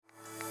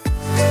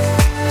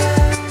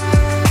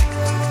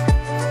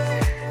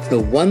The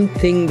one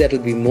thing that will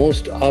be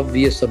most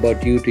obvious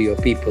about you to your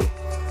people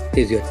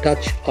is your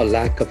touch or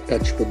lack of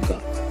touch with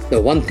God. The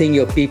one thing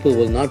your people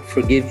will not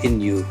forgive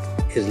in you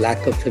is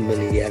lack of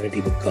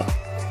familiarity with God.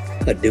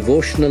 A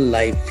devotional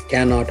life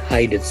cannot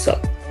hide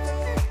itself.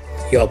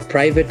 Your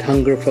private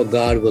hunger for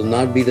God will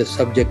not be the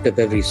subject of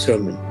every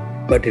sermon,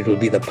 but it will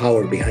be the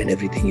power behind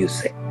everything you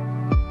say.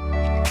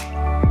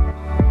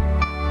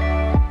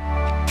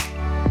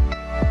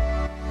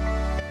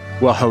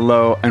 Well,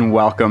 hello and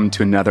welcome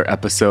to another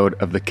episode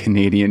of the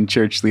Canadian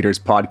Church Leaders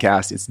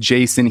Podcast. It's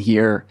Jason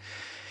here,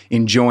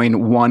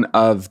 enjoying one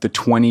of the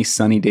 20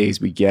 sunny days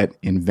we get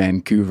in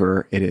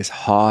Vancouver. It is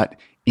hot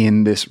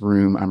in this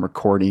room I'm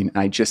recording.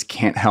 I just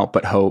can't help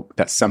but hope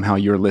that somehow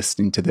you're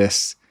listening to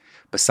this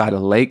beside a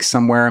lake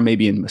somewhere,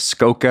 maybe in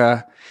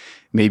Muskoka,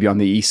 maybe on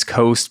the East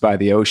Coast by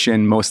the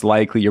ocean. Most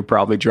likely you're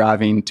probably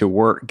driving to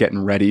work,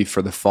 getting ready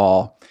for the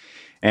fall.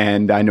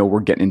 And I know we're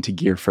getting into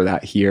gear for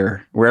that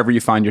here. Wherever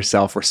you find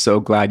yourself, we're so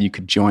glad you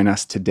could join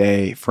us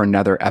today for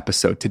another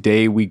episode.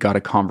 Today, we got a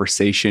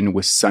conversation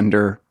with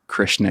Sundar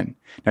Krishnan.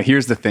 Now,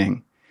 here's the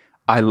thing.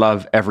 I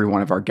love every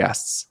one of our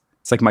guests.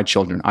 It's like my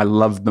children. I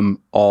love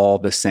them all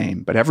the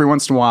same. But every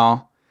once in a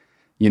while,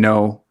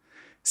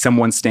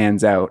 someone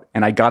stands out.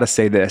 And I got to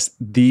say this,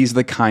 these are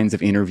the kinds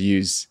of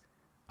interviews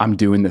I'm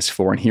doing this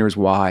for. And here's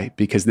why.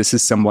 Because this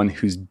is someone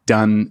who's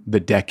done the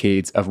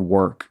decades of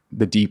work,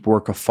 the deep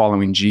work of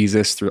following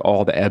Jesus through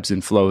all the ebbs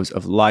and flows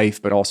of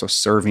life, but also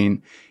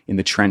serving in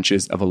the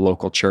trenches of a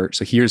local church.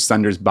 So here's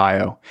Sundar's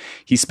bio.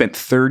 He spent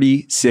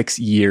 36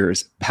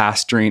 years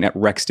pastoring at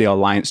Rexdale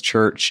Alliance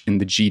Church in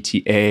the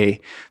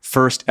GTA,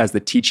 first as the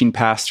teaching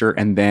pastor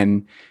and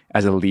then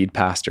as a lead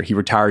pastor. He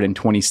retired in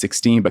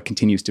 2016, but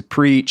continues to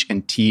preach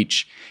and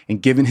teach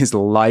and given his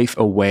life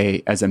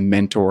away as a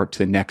mentor to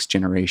the next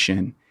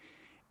generation.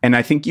 And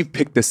I think you've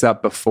picked this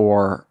up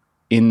before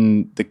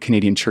in the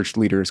Canadian Church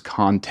Leaders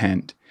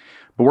content,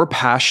 but we're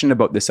passionate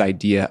about this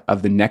idea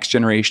of the next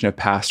generation of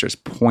pastors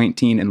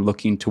pointing and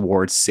looking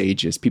towards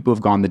sages, people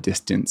who've gone the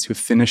distance, who've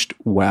finished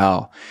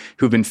well,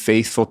 who've been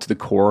faithful to the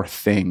core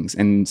things.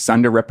 And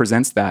Sundar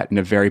represents that in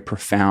a very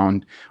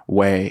profound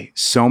way.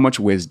 So much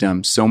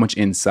wisdom, so much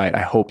insight.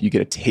 I hope you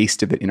get a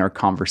taste of it in our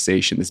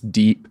conversation, this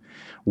deep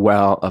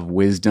well of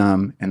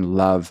wisdom and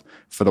love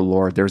for the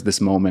Lord. There's this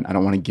moment, I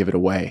don't want to give it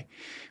away.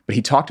 But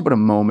he talked about a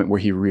moment where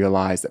he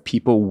realized that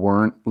people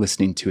weren't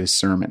listening to his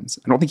sermons.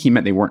 I don't think he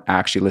meant they weren't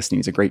actually listening.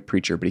 He's a great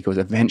preacher, but he goes,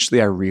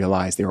 eventually I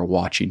realized they were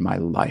watching my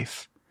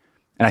life.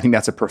 And I think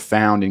that's a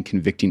profound and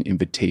convicting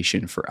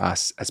invitation for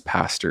us as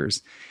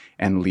pastors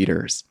and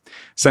leaders.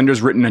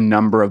 Sundar's written a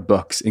number of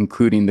books,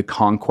 including The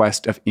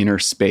Conquest of Inner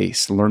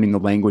Space, Learning the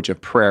Language of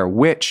Prayer,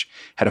 which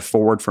had a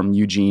foreword from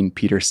Eugene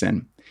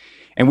Peterson.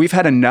 And we've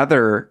had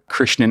another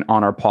Krishnan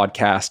on our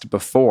podcast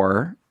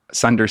before,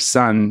 Sundar's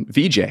son,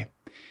 Vijay.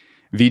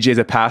 Vijay is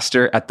a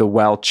pastor at the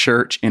Well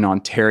Church in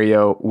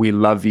Ontario. We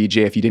love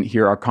Vijay. If you didn't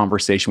hear our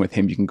conversation with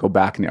him, you can go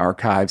back in the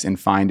archives and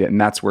find it. And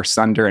that's where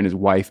Sundar and his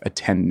wife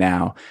attend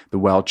now, the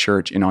Well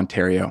Church in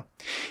Ontario.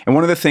 And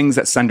one of the things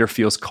that Sundar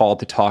feels called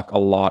to talk a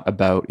lot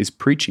about is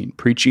preaching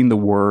the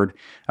word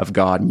of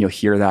God. And you'll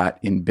hear that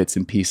in bits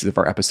and pieces of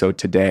our episode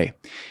today.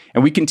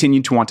 And we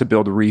continue to want to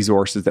build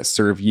resources that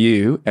serve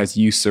you as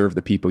you serve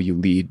the people you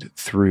lead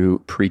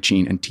through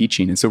preaching and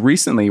teaching. And so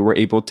recently we're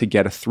able to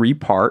get a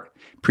 3-part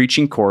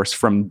preaching course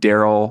from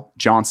Daryl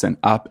Johnson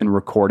up and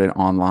recorded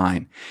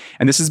online.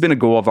 And this has been a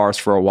goal of ours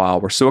for a while.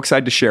 We're so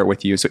excited to share it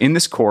with you. So in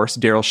this course,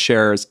 Daryl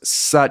shares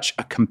such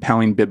a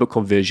compelling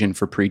biblical vision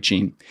for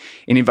preaching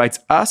and invites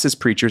us as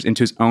preachers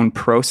into his own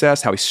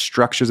process, how he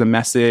structures a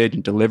message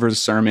and delivers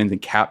sermons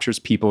and captures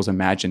people's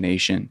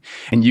imagination.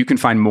 And you can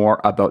find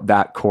more about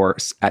that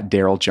course at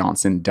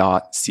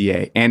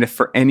daryljohnson.ca. And if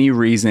for any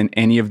reason,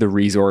 any of the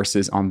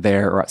resources on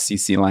there or at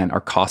CCLN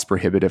are cost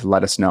prohibitive,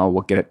 let us know.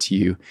 We'll get it to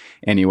you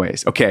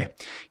anyways. Okay,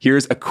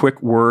 here's a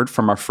quick word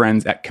from our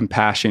friends at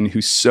Compassion who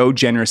so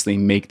generously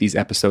make these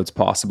episodes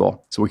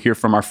possible. So we'll hear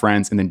from our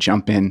friends and then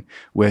jump in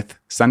with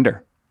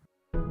Sundar.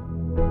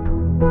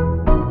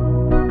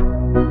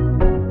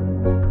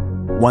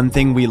 One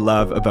thing we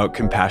love about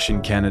Compassion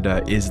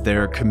Canada is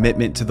their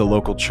commitment to the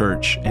local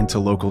church and to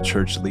local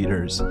church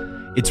leaders.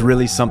 It's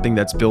really something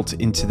that's built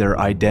into their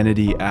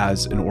identity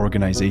as an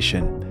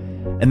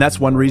organization. And that's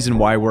one reason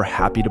why we're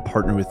happy to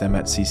partner with them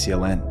at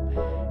CCLN.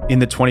 In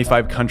the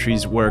 25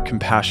 countries where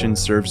Compassion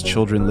serves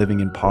children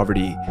living in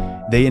poverty,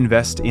 they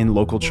invest in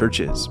local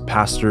churches,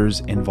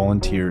 pastors, and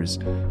volunteers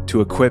to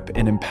equip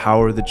and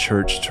empower the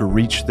church to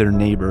reach their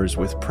neighbors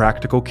with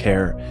practical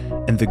care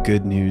and the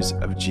good news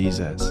of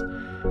Jesus.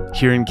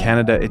 Here in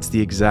Canada, it's the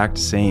exact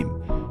same.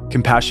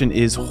 Compassion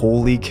is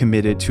wholly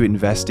committed to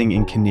investing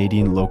in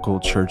Canadian local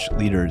church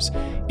leaders,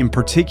 in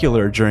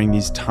particular during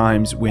these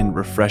times when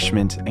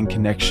refreshment and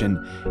connection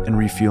and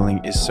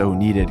refueling is so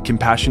needed.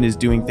 Compassion is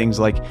doing things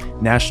like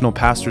national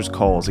pastors'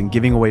 calls and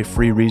giving away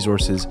free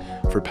resources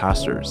for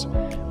pastors.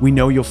 We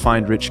know you'll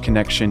find rich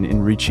connection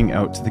in reaching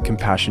out to the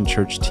Compassion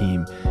Church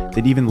team.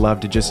 They'd even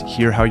love to just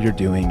hear how you're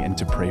doing and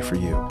to pray for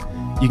you.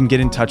 You can get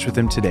in touch with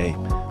them today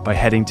by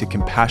heading to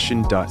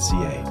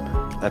compassion.ca.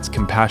 That's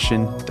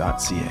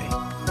compassion.ca.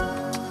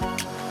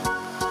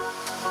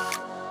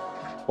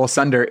 Well,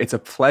 Sundar, it's a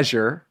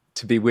pleasure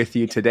to be with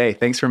you today.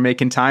 Thanks for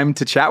making time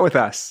to chat with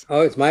us.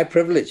 Oh, it's my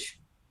privilege.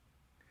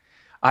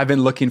 I've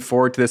been looking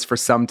forward to this for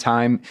some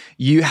time.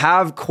 You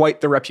have quite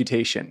the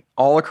reputation.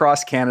 All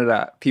across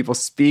Canada, people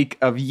speak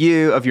of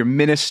you, of your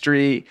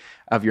ministry,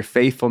 of your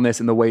faithfulness,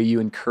 and the way you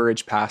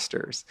encourage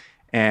pastors.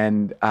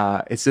 And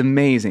it's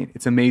amazing.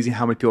 It's amazing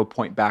how many people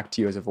point back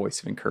to you as a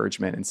voice of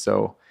encouragement. And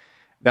so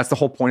that's the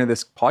whole point of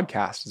this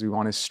podcast, is we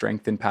want to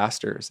strengthen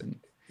pastors. And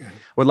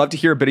would love to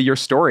hear a bit of your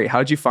story. How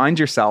did you find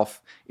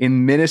yourself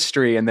in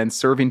ministry and then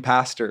serving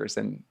pastors?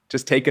 And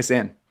just take us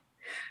in.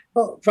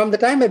 Well, from the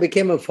time I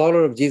became a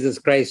follower of Jesus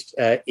Christ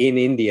in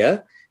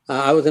India,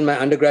 I was in my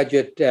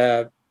undergraduate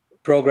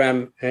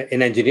program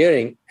in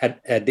engineering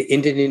at the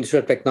Indian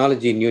Institute of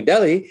Technology in New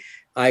Delhi.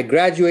 I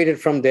graduated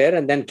from there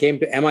and then came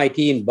to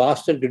MIT in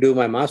Boston to do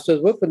my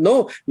master's work with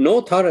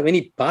no thought of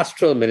any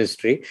pastoral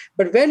ministry.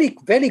 But very,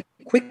 very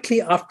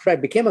quickly after I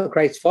became a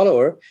Christ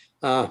follower,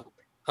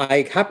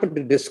 I happened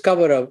to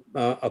discover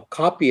a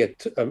copy,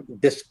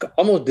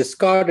 almost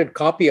discarded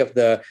copy of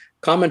the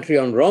commentary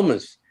on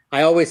Romans.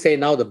 I always say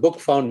now the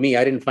book found me.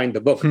 I didn't find the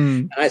book.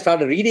 And I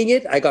started reading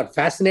it. I got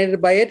fascinated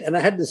by it. And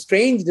I had this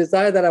strange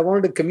desire that I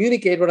wanted to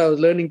communicate what I was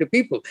learning to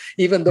people,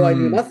 even though I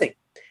knew nothing.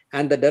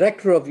 And the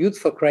director of Youth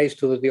for Christ,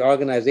 who was the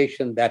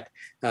organization that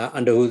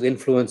under whose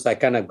influence I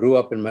kind of grew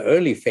up in my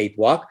early faith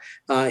walk,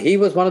 he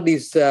was one of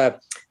these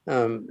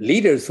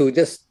leaders who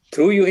just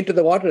threw you into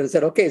the water and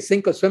said, okay,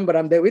 sink or swim, but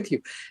I'm there with you.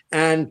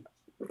 And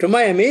to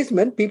my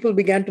amazement, people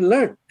began to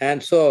learn.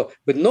 And so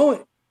with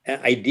no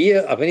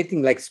idea of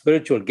anything like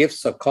spiritual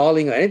gifts or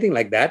calling or anything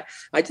like that,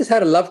 I just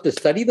had a love to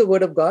study the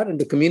Word of God and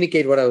to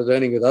communicate what I was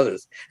learning with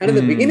others. And in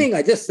the beginning,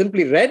 I just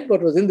simply read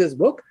what was in this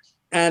book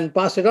and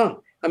passed it on.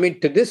 I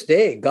mean, to this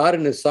day, God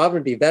in His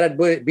sovereignty, if that had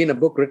been a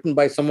book written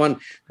by someone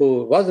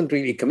who wasn't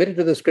really committed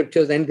to the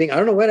scriptures, anything, I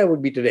don't know where I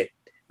would be today.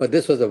 But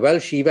this was a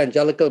Welsh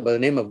evangelical by the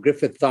name of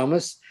Griffith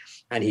Thomas.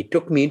 And he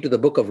took me into the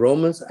book of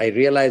Romans. I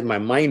realized my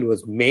mind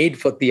was made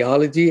for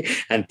theology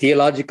and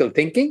theological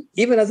thinking,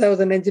 even as I was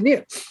an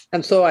engineer.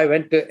 And so I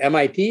went to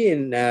MIT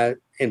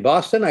in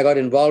Boston. I got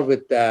involved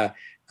with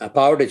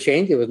Power to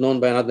Change. It was known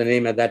by another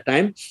name at that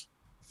time.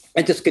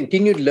 I just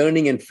continued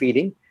learning and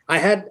feeding. I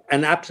had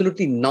an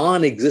absolutely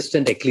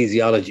non-existent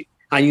ecclesiology.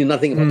 I knew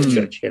nothing about the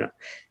church.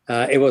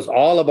 It was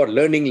all about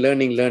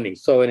learning.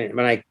 So when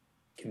I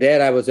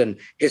was in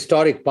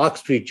historic Park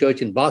Street Church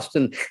in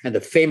Boston, and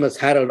the famous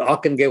Harold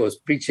Ockenga was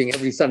preaching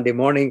every Sunday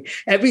morning.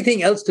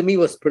 Everything else to me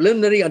was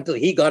preliminary until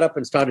he got up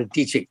and started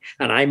teaching.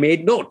 And I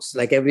made notes.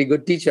 Like every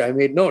good teacher, I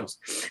made notes.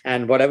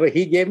 And whatever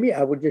he gave me,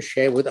 I would just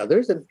share with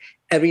others. And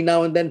every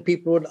now and then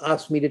people would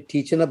ask me to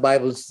teach in a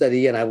Bible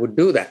study, and I would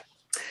do that.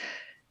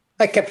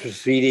 I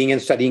kept reading and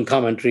studying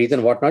commentaries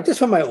and whatnot, just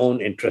for my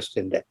own interest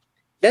in that.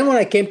 Then when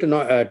I came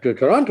to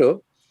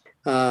Toronto,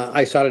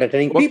 I started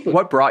attending people.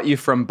 What brought you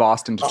from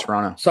Boston to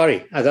Toronto?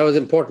 Sorry, that was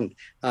important.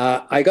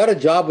 I got a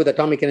job with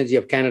Atomic Energy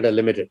of Canada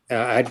Limited.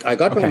 I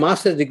got my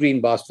master's degree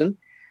in Boston.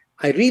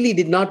 I really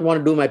did not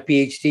want to do my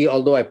PhD,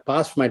 although I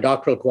passed my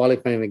doctoral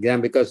qualifying exam,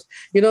 because,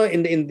 in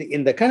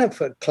the kind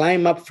of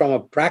climb up from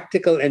a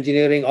practical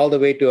engineering all the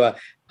way to a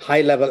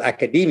high-level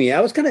academia,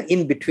 I was kind of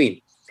in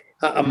between.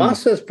 A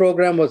master's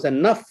program was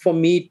enough for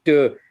me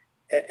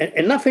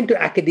enough into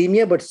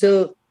academia, but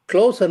still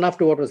close enough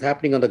to what was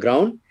happening on the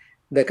ground.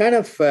 The kind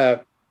of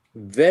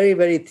very,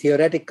 very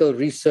theoretical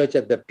research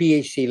at the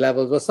PhD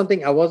levels was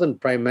something I wasn't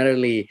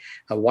primarily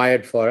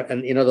wired for.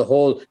 And, the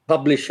whole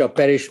publish or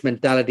perish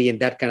mentality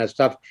and that kind of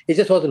stuff, it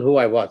just wasn't who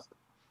I was.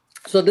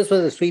 So this was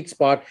a sweet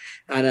spot.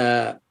 And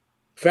a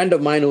friend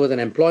of mine who was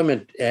an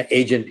employment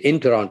agent in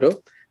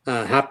Toronto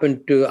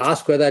happened to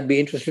ask whether I'd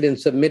be interested in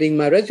submitting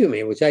my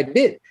resume, which I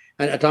did.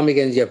 And Atomic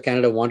Energy of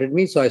Canada wanted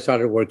me, so I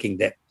started working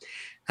there.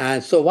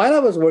 And so while I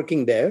was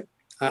working there,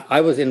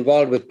 I was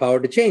involved with Power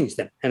to Change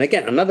then. And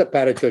again, another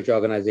parachurch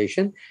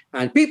organization,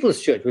 and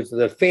People's Church, which is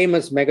a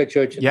famous mega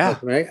church in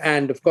North America.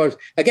 And of course,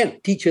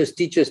 again, teachers.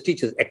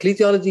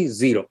 Ecclesiology,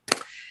 zero.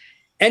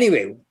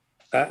 Anyway,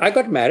 I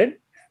got married,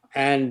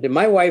 and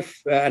my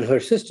wife and her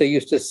sister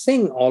used to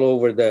sing all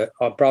over the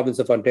province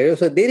of Ontario.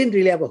 So they didn't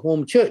really have a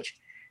home church.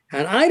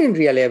 And I didn't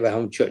really have a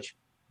home church.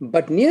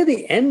 But near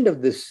the end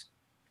of this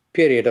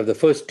period of the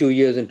first 2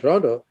 years in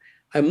Toronto,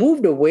 I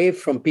moved away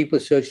from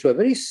People's Church to a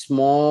very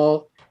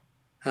small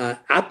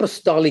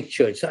apostolic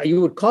church. So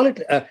you would call it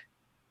a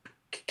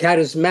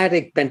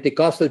charismatic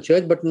Pentecostal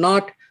church, but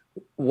not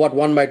what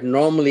one might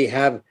normally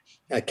have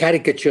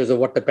caricatures of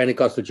what the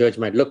Pentecostal church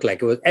might look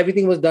like.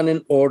 Everything was done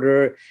in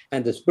order,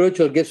 and the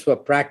spiritual gifts were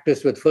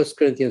practiced with 1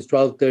 Corinthians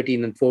 12,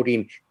 13, and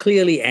 14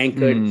 clearly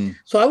anchored.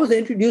 So I was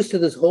introduced to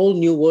this whole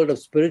new world of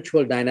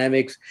spiritual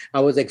dynamics.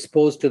 I was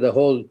exposed to the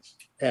whole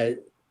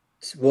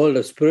world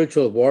of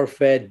spiritual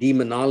warfare,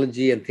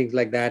 demonology, and things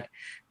like that.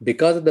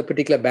 Because of the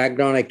particular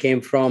background I came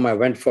from, I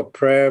went for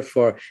prayer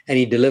for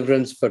any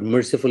deliverance, but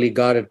mercifully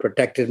God had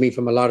protected me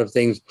from a lot of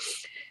things.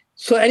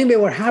 So anyway,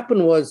 what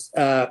happened was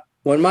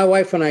when my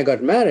wife and I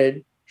got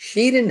married,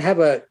 she didn't have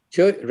a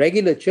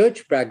regular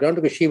church background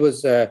because she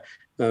was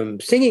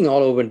singing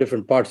all over in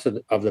different parts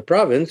of the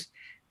province.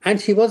 And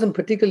she wasn't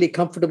particularly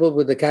comfortable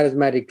with the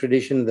charismatic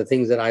tradition, the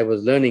things that I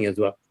was learning as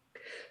well.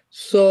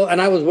 So, and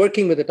I was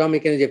working with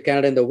Atomic Energy of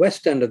Canada in the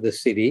west end of the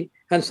city,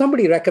 and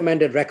somebody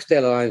recommended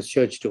Rexdale Alliance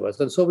Church to us.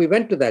 And so we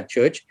went to that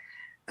church,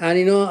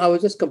 and, I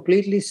was just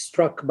completely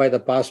struck by the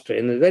pastor.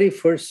 In the very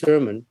first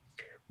sermon,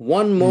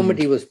 one moment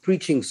he was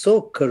preaching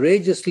so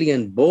courageously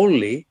and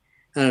boldly,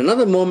 and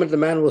another moment the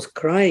man was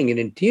crying and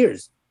in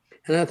tears.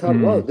 And I thought,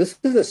 wow, this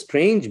is a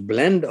strange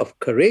blend of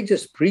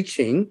courageous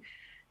preaching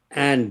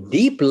and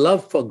deep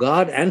love for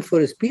God and for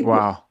his people.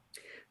 Wow.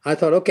 I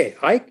thought, okay,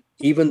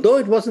 even though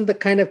it wasn't the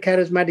kind of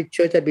charismatic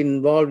church I'd been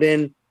involved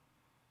in,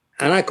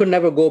 and I could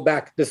never go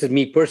back, this is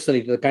me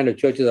personally, to the kind of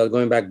churches I was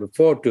going back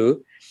before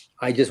to,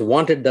 I just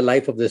wanted the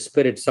life of the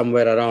Spirit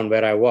somewhere around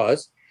where I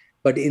was.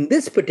 But in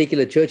this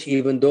particular church,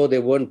 even though they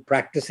weren't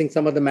practicing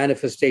some of the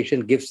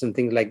manifestation gifts and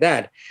things like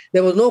that,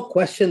 there was no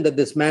question that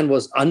this man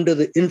was under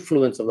the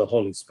influence of the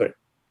Holy Spirit.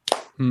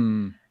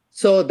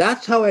 So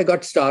that's how I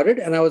got started.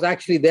 And I was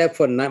actually there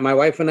my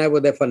wife and I were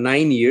there for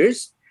 9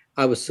 years.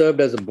 I was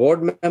served as a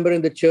board member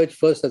in the church,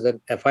 first as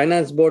a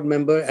finance board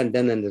member, and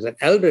then as an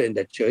elder in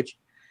that church.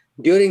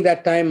 During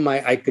that time,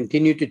 I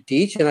continued to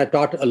teach, and I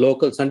taught a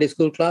local Sunday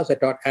school class. I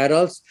taught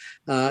adults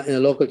in a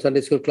local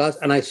Sunday school class,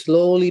 and I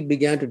slowly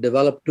began to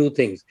develop two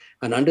things: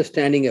 an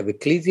understanding of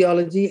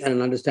ecclesiology and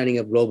an understanding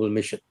of global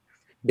mission.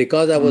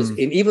 Because I was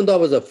even though I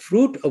was a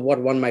fruit of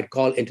what one might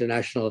call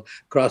international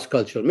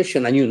cross-cultural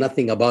mission, I knew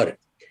nothing about it.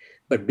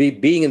 But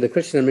being in the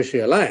Christian and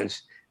Missionary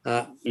Alliance,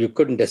 you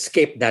couldn't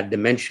escape that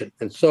dimension.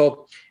 And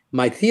so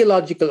my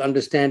theological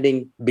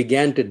understanding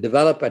began to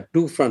develop at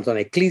two fronts, on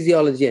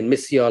ecclesiology and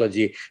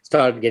missiology,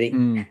 started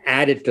getting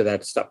added to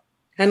that stuff.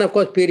 And of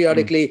course,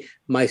 periodically,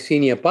 my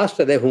senior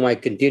pastor there, whom I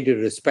continue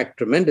to respect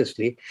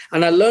tremendously,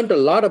 and I learned a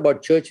lot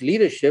about church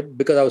leadership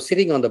because I was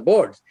sitting on the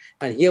boards,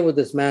 and here was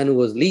this man who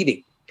was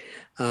leading.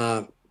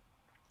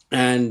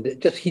 And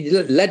just he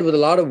led with a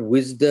lot of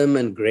wisdom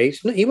and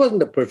grace. He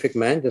wasn't a perfect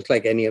man, just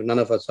like none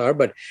of us are,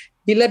 but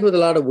he led with a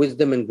lot of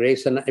wisdom and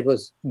grace, and it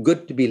was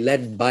good to be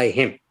led by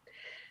him.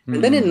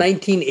 And then in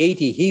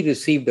 1980, he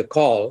received a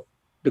call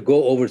to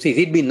go overseas.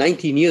 He'd been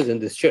 19 years in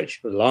this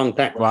church, it was a long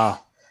time. Wow.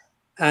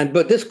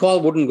 But this call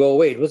wouldn't go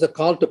away. It was a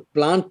call to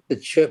plant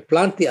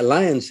the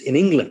alliance in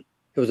England.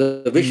 It was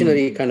a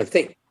visionary kind of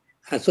thing.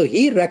 And so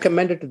he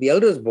recommended to the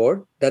elders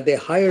board that they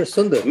hire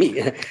Sundar,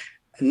 me,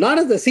 not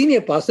as the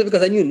senior pastor,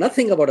 because I knew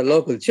nothing about a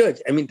local church,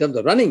 in terms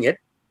of running it,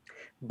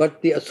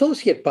 but the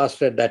associate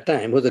pastor at that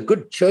time was a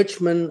good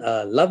churchman,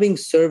 a loving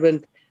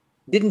servant,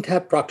 didn't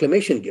have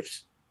proclamation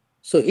gifts.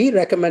 So he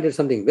recommended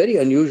something very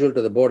unusual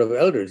to the board of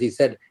elders. He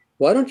said,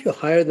 why don't you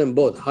hire them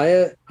both?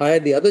 Hire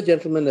the other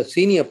gentleman as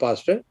senior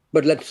pastor,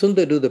 but let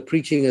Sundar do the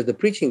preaching as the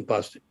preaching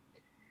pastor.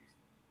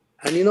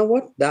 And you know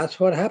what? That's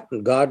what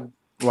happened. God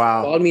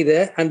called me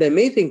there. And the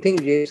amazing thing,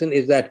 Jason,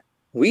 is that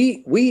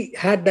we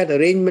had that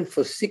arrangement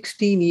for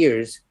 16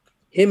 years,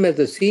 him as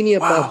the senior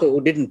pastor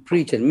who didn't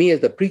preach, and me as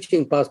the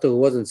preaching pastor who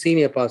wasn't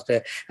senior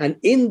pastor. And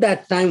in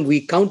that time,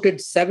 we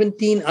counted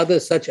 17 other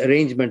such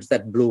arrangements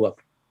that blew up.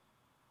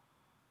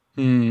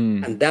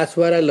 And that's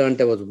where I learned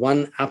there was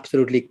one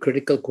absolutely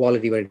critical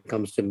quality when it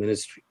comes to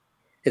ministry.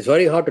 It's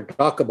very hard to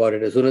talk about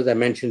it. As soon as I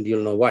mentioned,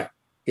 you'll know why.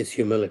 It's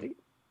humility.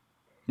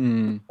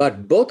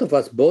 But both of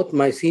us, both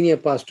my senior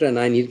pastor and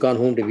I, and he's gone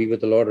home to be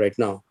with the Lord right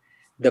now,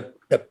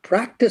 the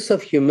practice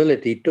of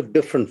humility took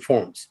different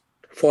forms.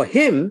 For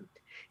him,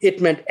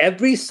 it meant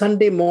every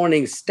Sunday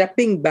morning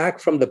stepping back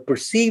from the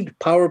perceived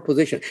power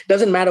position.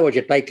 Doesn't matter what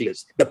your title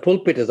is. The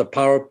pulpit is a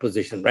power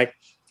position, right?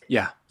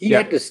 Yeah. He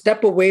had to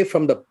step away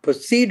from the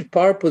perceived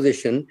power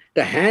position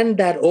to hand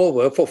that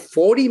over for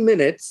 40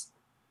 minutes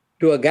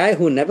to a guy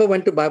who never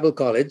went to Bible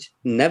college,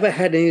 never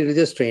had any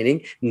religious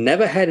training,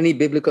 never had any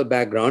biblical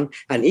background.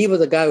 And he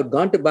was a guy who'd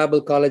gone to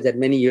Bible college, had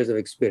many years of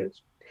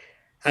experience.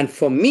 And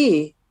for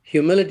me,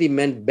 humility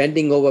meant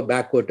bending over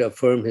backward to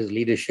affirm his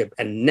leadership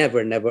and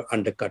never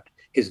undercut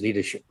his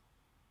leadership.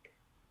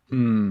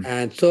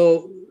 And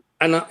so,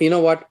 you know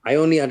what? I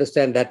only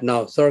understand that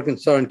now.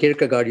 Søren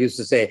Kierkegaard used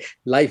to say,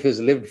 life is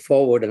lived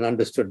forward and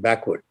understood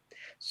backward.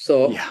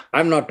 So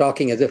I'm not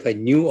talking as if I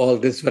knew all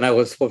this when I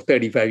was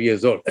 35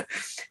 years old.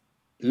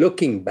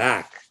 Looking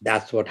back,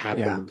 that's what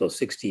happened in those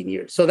 16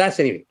 years. So that's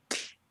anyway.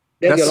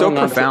 That's so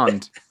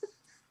profound.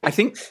 I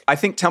think,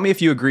 tell me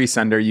if you agree,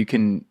 Sundar, you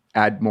can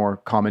add more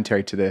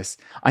commentary to this.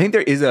 I think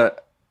there is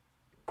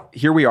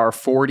here we are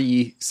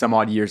 40 some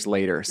odd years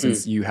later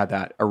since you had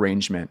that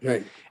arrangement.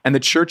 Right. And the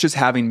church is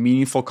having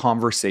meaningful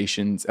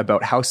conversations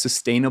about how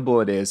sustainable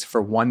it is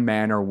for one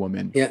man or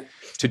woman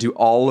to do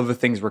all of the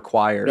things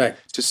required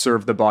to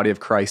serve the body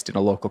of Christ in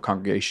a local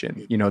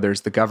congregation.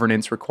 There's the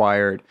governance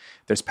required,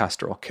 there's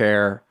pastoral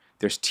care,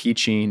 there's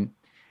teaching.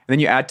 And then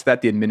you add to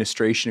that the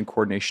administration and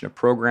coordination of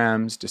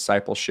programs,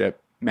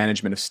 discipleship,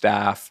 management of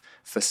staff,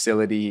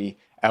 facility,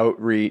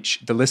 outreach,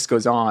 the list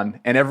goes on.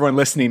 And everyone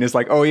listening is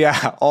like, oh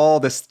yeah, all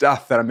the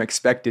stuff that I'm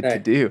expected to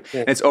do.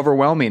 And it's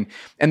overwhelming.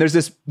 And I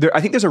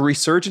think there's a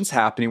resurgence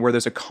happening where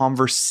there's a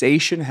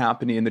conversation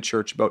happening in the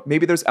church about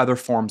maybe there's other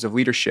forms of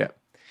leadership.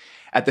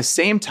 At the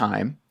same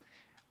time,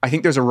 I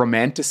think there's a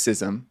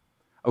romanticism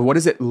of what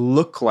does it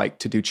look like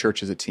to do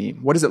church as a team?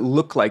 What does it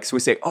look like? So we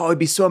say, oh, it'd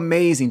be so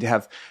amazing to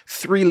have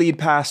 3 lead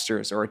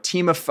pastors or a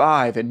team of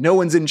 5 and no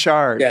one's in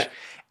charge. Yeah.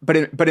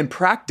 But in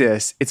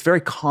practice, it's very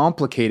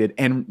complicated,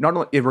 and not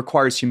only it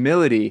requires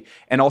humility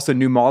and also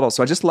new models.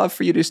 So I just love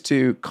for you just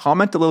to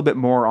comment a little bit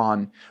more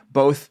on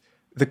both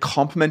the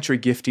complementary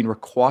gifting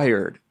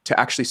required to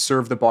actually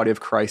serve the body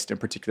of Christ in a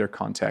particular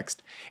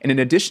context. And in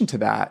addition to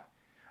that,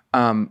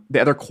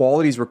 the other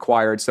qualities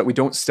required so that we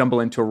don't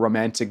stumble into a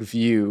romantic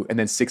view and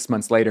then 6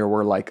 months later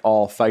we're like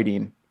all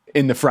fighting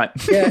in the front.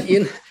 Yeah,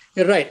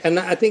 you're right. And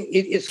I think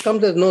it's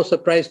come as no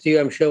surprise to you,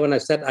 I'm sure, when I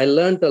said I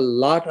learned a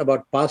lot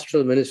about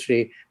pastoral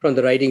ministry from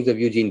the writings of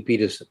Eugene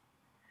Peterson.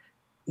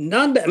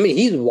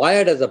 He's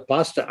wired as a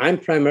pastor. I'm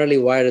primarily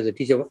wired as a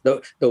teacher.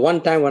 The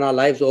one time when our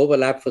lives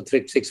overlapped for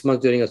 6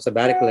 months during a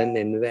sabbatical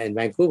in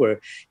Vancouver,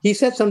 he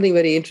said something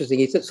very interesting.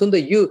 He said, Sundar,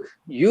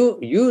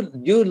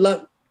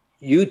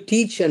 you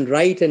teach and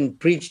write and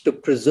preach to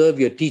preserve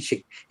your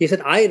teaching. He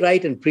said, I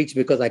write and preach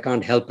because I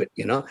can't help it,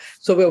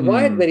 So we're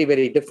wired very,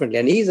 very differently.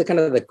 And he's a kind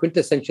of the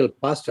quintessential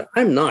pastor.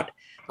 I'm not.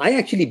 I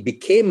actually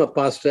became a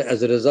pastor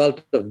as a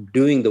result of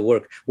doing the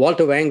work.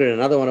 Walter Wangerin,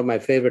 another one of my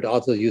favorite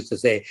authors, used to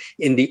say,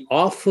 in the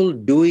awful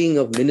doing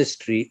of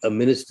ministry, a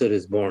minister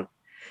is born.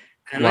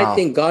 And wow. I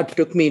think God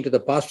took me into the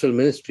pastoral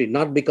ministry,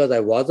 not because I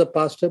was a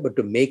pastor, but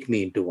to make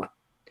me into one.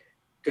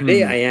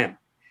 Today I am.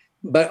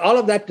 But all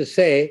of that to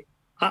say,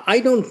 I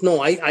don't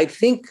know. I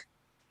think,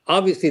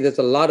 obviously, there's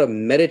a lot of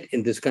merit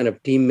in this kind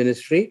of team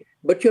ministry,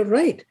 but you're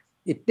right.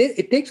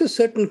 It takes a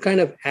certain kind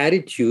of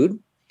attitude.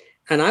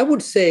 And I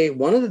would say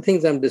one of the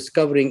things I'm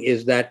discovering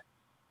is that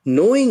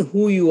knowing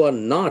who you are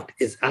not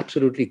is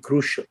absolutely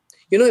crucial.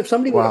 If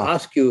somebody were to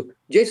ask you,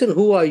 Jason,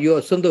 who are you?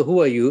 Or Sundar,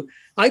 who are you?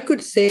 I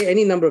could say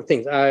any number of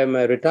things. I am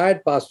a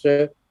retired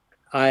pastor.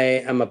 I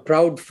am a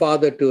proud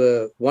father to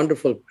a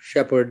wonderful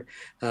shepherd.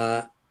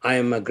 I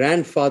am a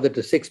grandfather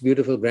to 6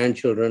 beautiful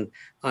grandchildren.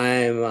 I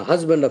am a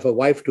husband of a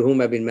wife to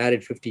whom I've been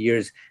married 50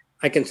 years.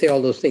 I can say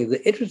all those things.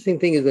 The interesting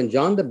thing is when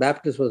John the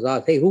Baptist was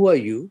asked, hey, who are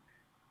you?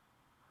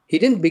 He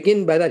didn't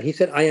begin by that. He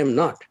said, I am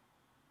not.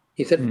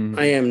 He said,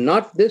 I am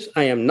not this,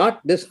 I am not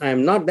this, I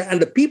am not that.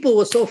 And the people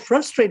were so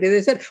frustrated.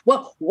 They said,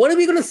 well, what are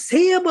we going to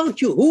say about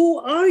you? Who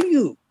are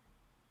you?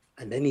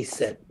 And then he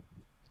said,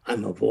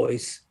 I'm a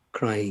voice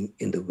crying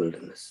in the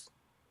wilderness.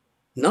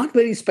 Not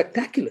very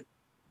spectacular.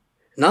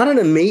 Not an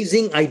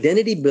amazing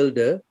identity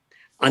builder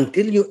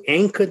until you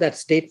anchor that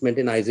statement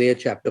in Isaiah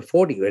chapter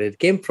 40, where it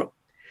came from.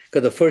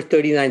 Because the first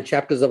 39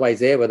 chapters of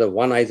Isaiah, whether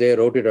one Isaiah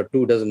wrote it or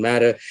 2, doesn't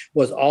matter,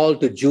 was all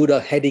to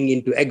Judah heading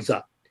into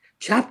exile.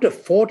 Chapter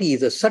 40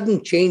 is a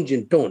sudden change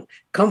in tone.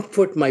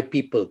 Comfort my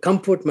people,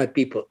 comfort my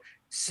people.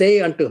 Say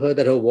unto her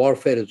that her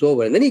warfare is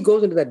over. And then he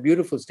goes into that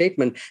beautiful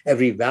statement,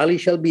 every valley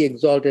shall be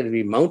exalted,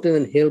 every mountain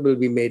and hill will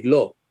be made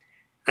low.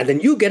 And then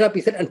you get up,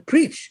 he said, and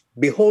preach,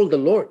 behold the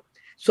Lord.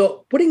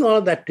 So putting all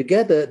of that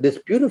together, this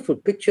beautiful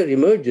picture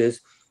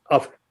emerges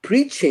of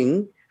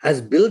preaching as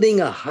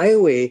building a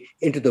highway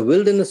into the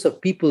wilderness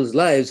of people's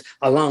lives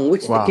along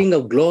which the King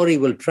of Glory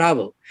will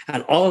travel.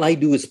 And all I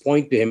do is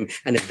point to him.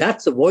 And if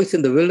that's a voice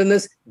in the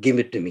wilderness, give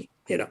it to me.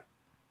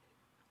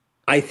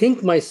 I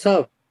think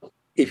myself,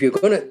 if you're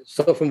going to,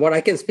 so from what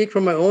I can speak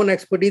from my own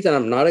expertise, and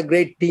I'm not a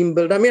great team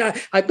builder.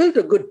 I built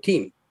a good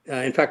team.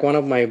 In fact, one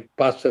of my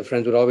pastor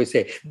friends would always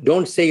say,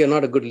 don't say you're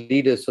not a good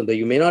leader, so that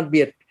you may not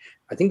be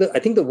I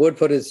think the word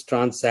for it is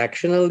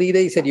transactional leader.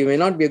 He said, you may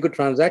not be a good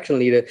transactional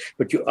leader,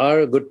 but you are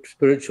a good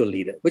spiritual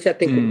leader, which I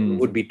think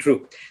would be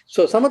true.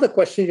 So some of the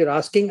questions you're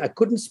asking, I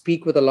couldn't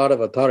speak with a lot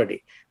of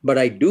authority, but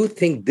I do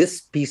think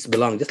this piece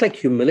belongs, just like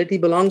humility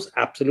belongs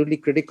absolutely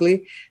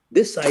critically.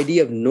 This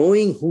idea of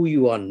knowing who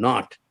you are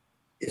not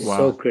is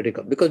so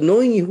critical, because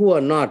knowing you who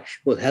are not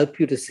will help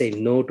you to say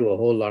no to a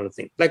whole lot of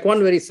things. Like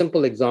one very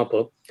simple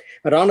example,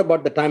 around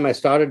about the time I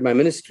started my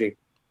ministry,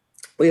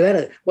 we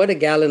had a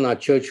gal in our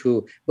church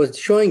who was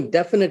showing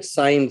definite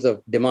signs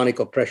of demonic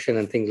oppression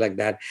and things like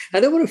that.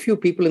 And there were a few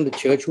people in the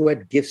church who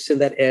had gifts in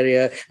that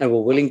area and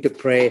were willing to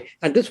pray.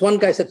 And this one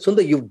guy said,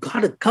 Sundar, you've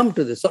got to come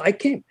to this. So I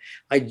came.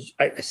 I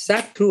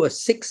sat through a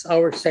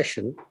 6-hour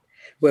session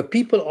where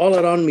people all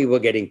around me were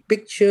getting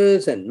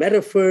pictures and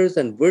metaphors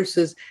and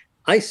verses.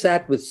 I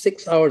sat with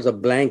 6 hours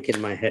of blank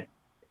in my head.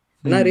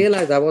 And I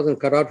realized I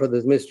wasn't cut out for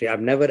this ministry. I've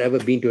never, ever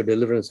been to a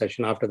deliverance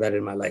session after that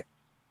in my life.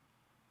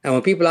 And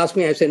when people ask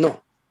me, I say no.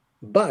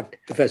 But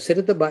if I sit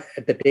at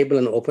the table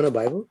and open a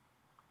Bible,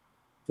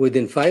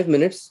 within 5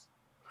 minutes,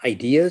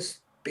 ideas,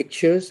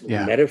 pictures,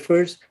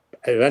 metaphors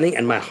are running,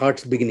 and my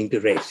heart's beginning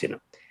to race,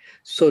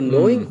 So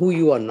knowing who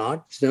you are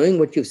not, knowing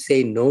what you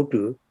say no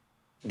to,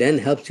 then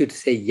helps you to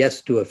say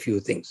yes to a few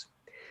things.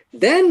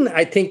 Then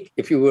I think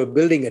if you were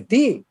building a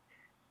team,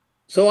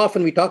 so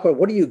often we talk about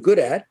what are you good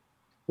at?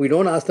 We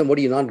don't ask them, what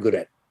are you not good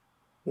at?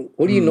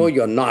 What do you know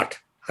you're not?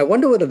 I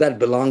wonder whether that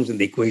belongs in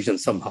the equation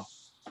somehow.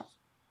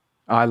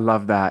 I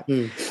love that.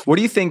 What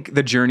do you think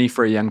the journey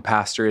for a young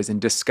pastor is in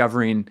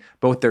discovering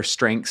both their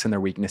strengths and their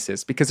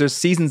weaknesses? Because there's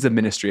seasons of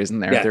ministry, isn't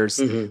there? Yeah. There's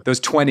those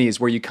 20s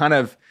where you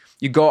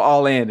go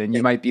all in and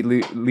you might be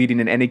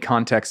leading in any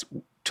context.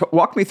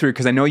 Walk me through,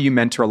 because I know you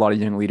mentor a lot of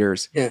young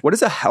leaders. Yeah. What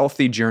is a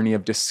healthy journey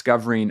of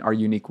discovering our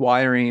unique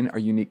wiring, our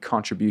unique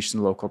contribution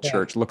to local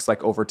church looks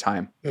like over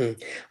time?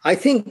 I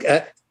think,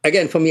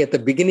 again, for me, at the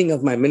beginning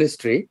of my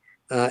ministry,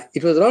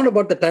 it was around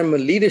about the time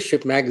when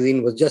Leadership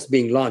magazine was just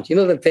being launched. You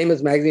know, that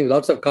famous magazine with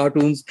lots of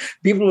cartoons.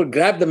 People would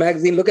grab the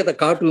magazine, look at the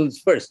cartoons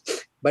first.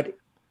 But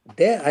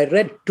there, I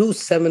read 2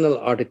 seminal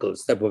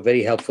articles that were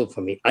very helpful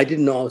for me. I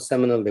didn't know how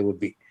seminal they would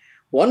be.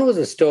 One was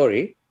a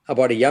story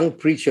about a young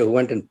preacher who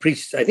went and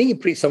preached. I think he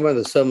preached somewhere in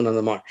the Sermon on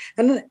the Mount.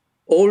 And an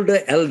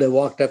older elder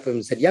walked up to him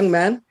and said, "Young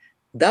man,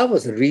 that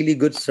was a really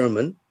good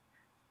sermon.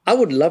 I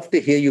would love to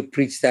hear you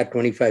preach that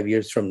 25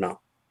 years from now."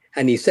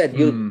 And he said,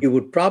 you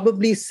would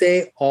probably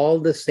say all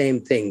the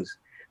same things,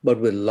 but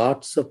with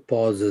lots of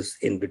pauses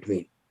in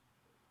between.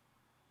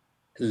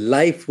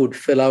 Life would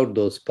fill out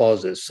those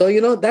pauses.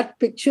 So, that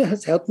picture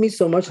has helped me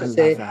so much to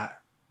say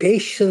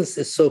patience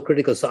is so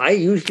critical. So I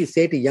usually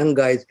say to young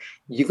guys,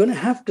 you're going to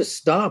have to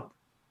stop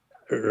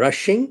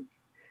rushing.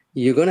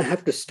 You're going to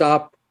have to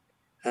stop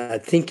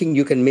thinking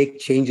you can make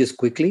changes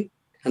quickly.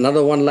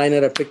 Another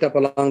one-liner I picked up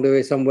along the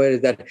way somewhere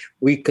is that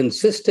we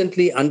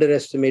consistently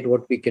underestimate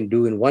what we can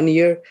do in 1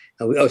 year,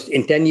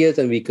 in 10 years,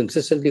 and we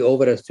consistently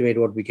overestimate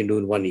what we can do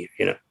in 1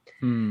 year,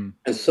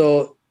 And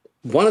so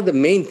one of the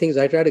main things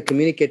I try to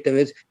communicate to them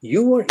is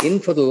you are in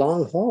for the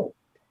long haul.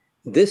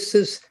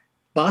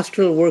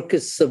 Pastoral work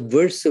is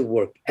subversive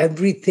work.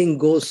 Everything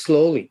goes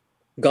slowly.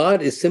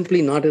 God is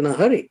simply not in a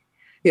hurry.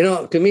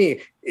 To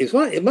me,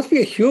 it must be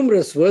a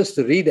humorous verse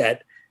to read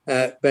at,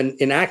 when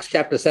in Acts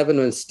chapter 7,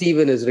 when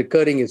Stephen is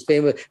reciting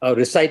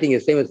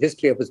his famous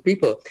history of his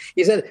people,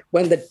 he said,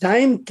 when the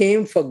time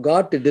came for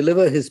God to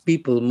deliver his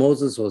people,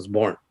 Moses was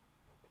born.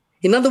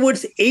 In other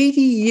words,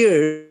 80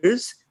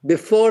 years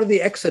before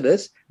the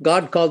Exodus,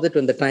 God called it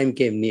when the time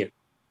came near.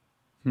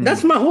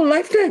 That's my whole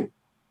lifetime.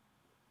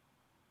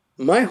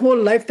 My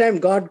whole lifetime,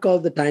 God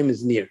called the time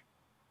is near.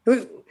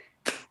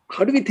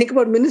 How do we think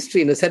about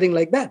ministry in a setting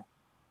like that?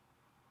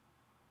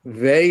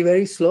 Very,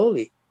 very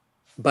slowly,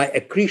 by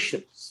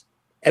accretions.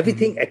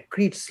 Everything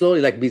accretes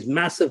slowly, like these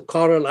massive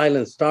coral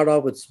islands start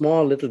off with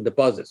small little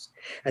deposits.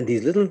 And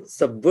these little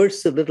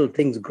subversive little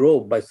things grow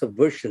by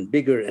subversion,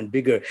 bigger and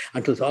bigger,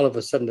 until all of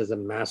a sudden there's a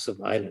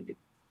massive island.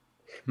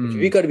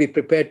 We got to be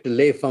prepared to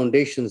lay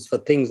foundations for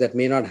things that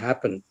may not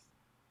happen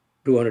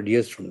 200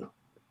 years from now.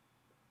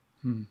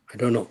 I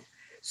don't know.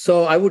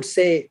 So I would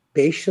say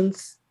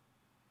patience,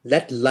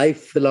 let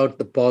life fill out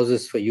the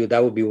pauses for you.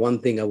 That would be one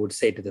thing I would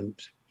say to them.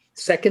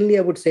 Secondly,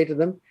 I would say to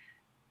them,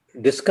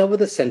 discover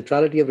the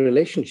centrality of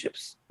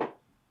relationships.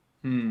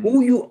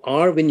 Who you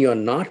are when you're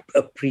not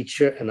a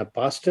preacher and a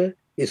pastor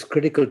is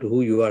critical to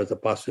who you are as a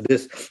pastor.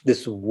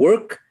 This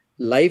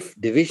work-life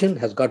division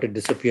has got to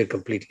disappear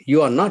completely.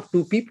 You are not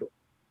two people.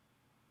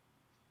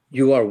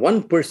 You are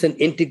one person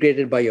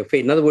integrated by your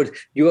faith. In other words,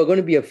 you are going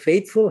to be a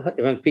faithful,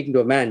 if I'm speaking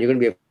to a man, you're going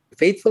to be a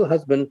faithful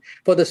husband.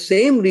 For the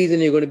same reason,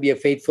 you're going to be a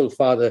faithful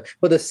father.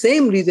 For the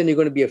same reason, you're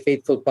going to be a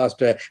faithful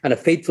pastor and a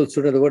faithful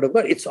student of the Word of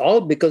God. It's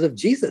all because of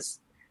Jesus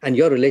and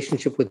your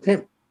relationship with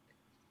him.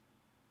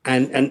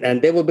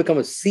 And there will become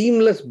a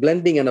seamless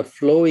blending and a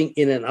flowing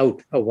in and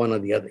out of one or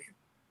the other.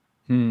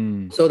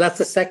 So that's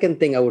the second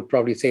thing I would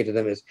probably say to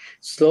them is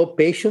slow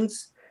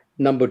patience.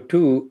 Number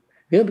 2,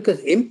 because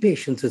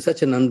impatience is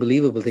such an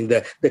unbelievable thing.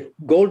 The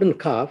golden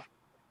calf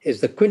is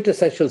the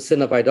quintessential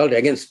sin of idolatry.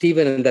 Again,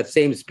 Stephen in that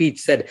same speech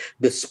said,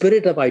 the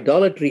spirit of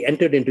idolatry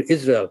entered into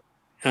Israel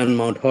on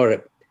Mount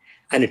Horeb.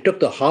 And it took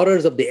the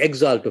horrors of the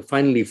exile to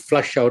finally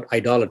flush out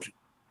idolatry.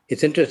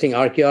 It's interesting,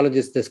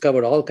 archaeologists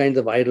discovered all kinds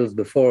of idols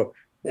before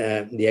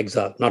the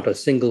exile, not a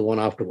single one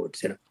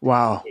afterwards.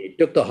 Wow. It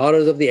took the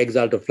horrors of the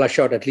exile to flush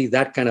out at least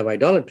that kind of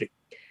idolatry.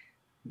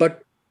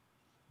 But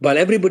while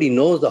everybody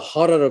knows the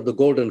horror of the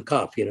golden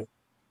calf,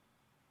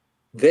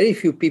 very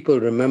few people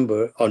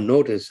remember or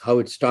notice how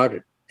it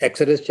started.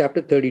 Exodus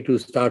chapter 32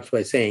 starts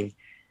by saying,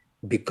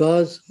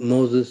 because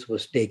Moses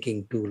was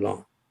taking too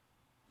long.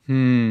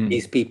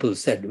 These people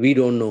said, we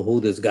don't know who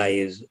this guy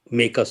is,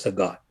 make us a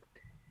god.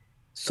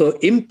 So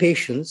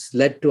impatience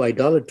led to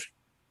idolatry.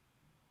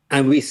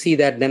 And we see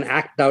that then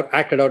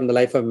acted out in the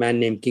life of a man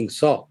named King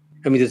Saul.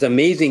 I mean, this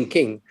amazing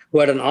king who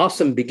had an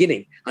awesome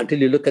beginning until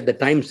you look at the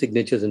time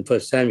signatures in 1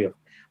 Samuel.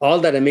 All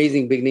that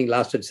amazing beginning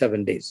lasted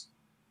 7 days.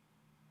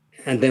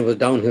 And then was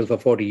downhill for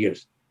 40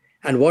 years.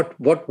 And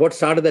what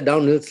started the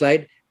downhill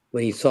slide?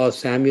 When he saw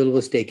Samuel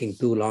was taking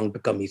too long to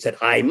come, he said,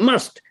 I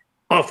must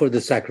offer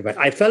the sacrifice.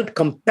 I felt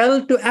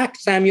compelled to act,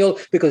 Samuel,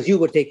 because you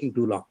were taking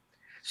too long.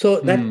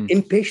 So that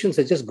impatience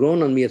has just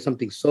grown on me as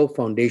something so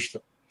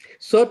foundational.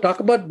 So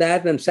talk about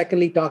that. And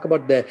secondly, talk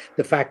about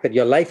the fact that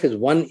your life is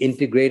one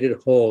integrated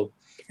whole.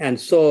 And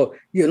so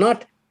you're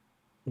not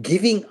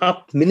giving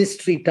up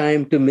ministry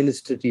time to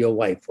minister to your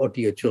wife or to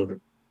your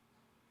children.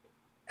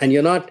 And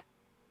you're not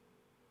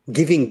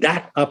giving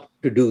that up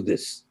to do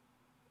this.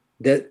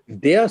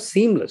 They are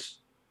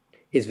seamless.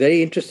 It's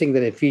very interesting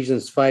that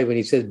Ephesians 5, when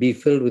he says, be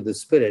filled with the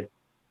Spirit,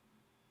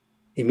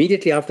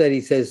 immediately after that,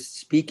 he says,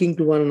 speaking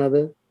to one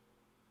another,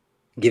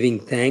 giving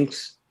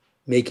thanks,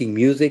 making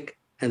music,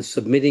 and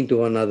submitting to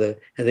one another.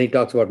 And then he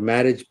talks about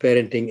marriage,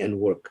 parenting, and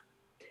work.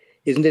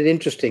 Isn't it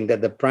interesting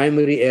that the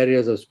primary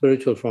areas of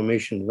spiritual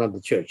formation is not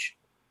the church?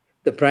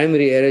 The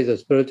primary areas of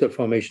spiritual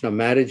formation are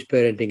marriage,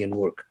 parenting, and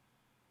work.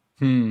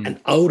 And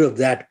out of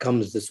that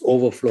comes this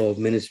overflow of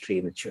ministry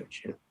in the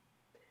church.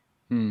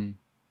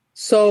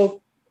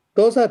 So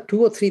those are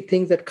two or three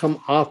things that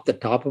come off the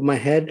top of my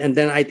head. And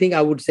then I think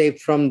I would say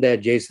from there,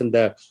 Jason,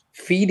 the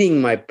feeding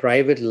my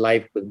private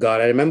life with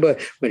God. I remember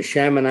when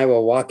Sham and I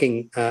were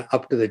walking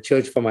up to the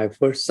church for my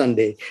first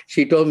Sunday,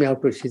 she told me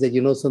afterwards, she said,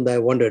 Sundar, I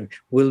wondered,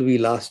 will we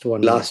last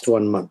one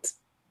month?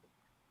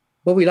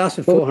 Well, we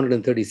lasted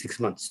 436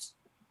 months.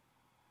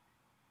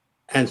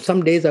 And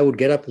some days I would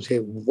get up and say,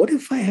 what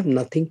if I have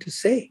nothing to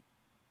say?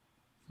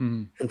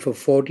 And for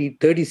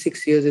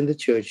 36 years in the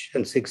church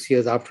and 6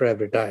 years after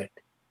I've retired,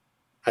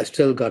 I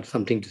still got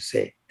something to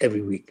say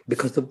every week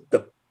because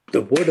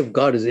the word of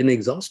God is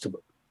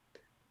inexhaustible.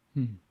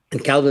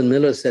 And Calvin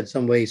Miller said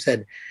somewhere, he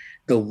said,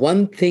 the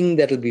one thing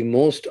that will be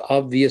most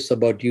obvious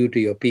about you to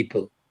your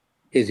people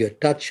is your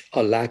touch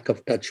or lack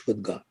of touch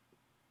with God.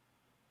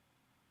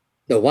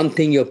 The one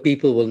thing your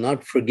people will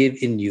not forgive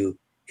in you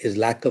is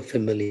lack of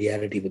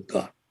familiarity with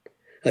God.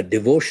 A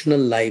devotional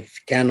life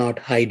cannot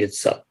hide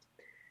itself.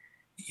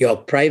 Your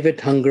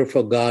private hunger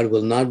for God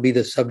will not be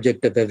the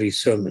subject of every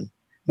sermon,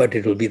 but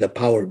it will be the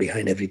power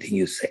behind everything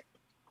you say.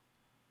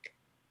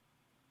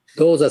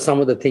 Those are some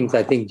of the things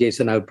I think,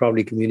 Jason, I would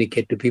probably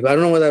communicate to people. I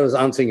don't know whether I was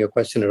answering your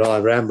question at all. I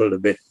rambled a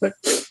bit, but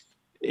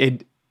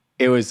it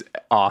was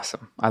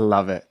awesome. I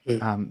love it.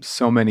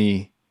 So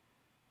many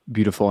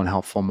beautiful and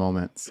helpful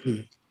moments.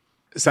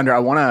 Sundar, I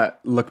want to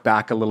look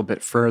back a little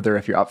bit further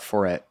if you're up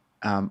for it.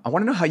 I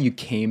want to know how you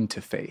came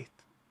to faith.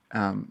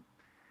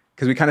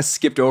 Because we kind of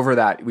skipped over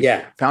that. We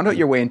found out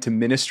your way into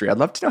ministry. I'd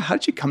love to know, how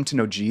did you come to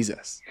know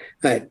Jesus?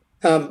 Right.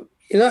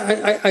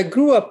 I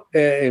grew up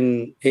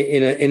in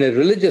a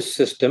religious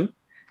system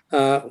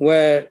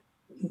where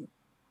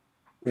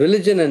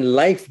religion and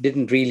life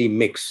didn't really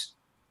mix.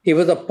 It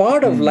was a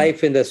part of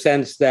life in the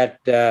sense that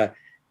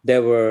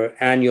there were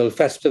annual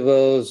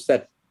festivals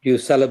that you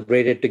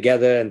celebrated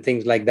together and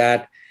things like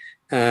that.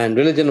 And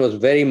religion was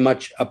very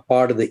much a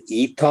part of the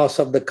ethos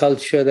of the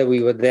culture that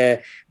we were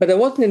there. But there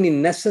wasn't any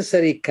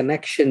necessary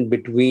connection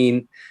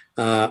between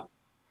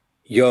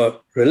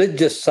your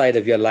religious side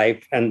of your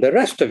life and the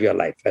rest of your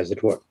life, as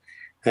it were.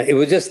 It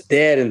was just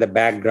there in the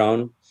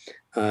background.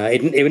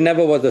 It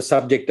never was a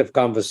subject of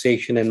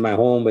conversation in my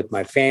home with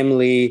my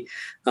family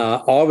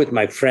or with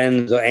my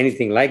friends or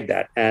anything like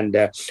that.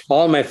 And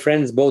all my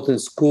friends, both in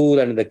school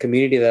and in the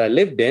community that I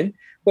lived in,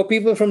 were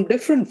people from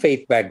different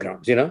faith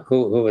backgrounds,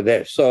 who were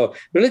there. So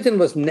religion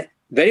was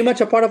very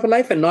much a part of our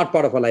life and not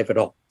part of our life at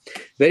all.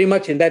 Very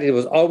much in that it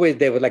was always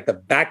there, was like the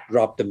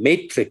backdrop, the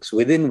matrix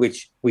within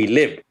which we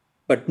lived,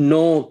 but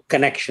no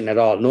connection at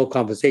all, no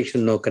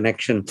conversation, no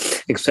connection,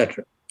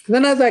 etc.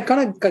 Then as I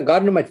kind of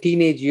got into my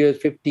teenage years,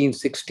 15,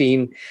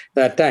 16,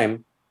 that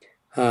time,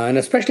 and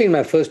especially in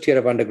my first year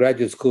of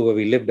undergraduate school where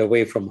we lived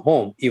away from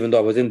home, even though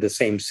I was in the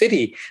same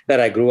city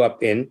that I grew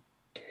up in,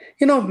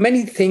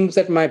 many things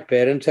that my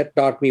parents had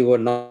taught me were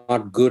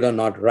not good or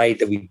not right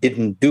that we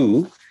didn't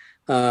do,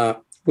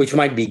 which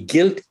might be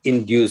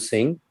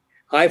guilt-inducing.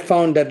 I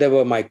found that there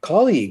were my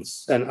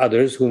colleagues and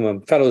others, whom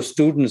are fellow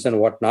students and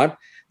whatnot,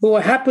 who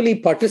were happily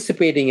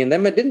participating in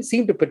them and didn't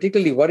seem to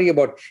particularly worry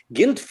about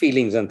guilt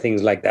feelings and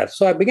things like that.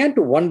 So I began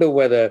to wonder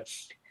whether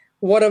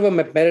whatever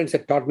my parents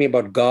had taught me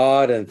about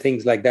God and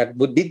things like that,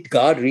 did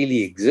God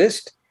really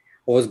exist?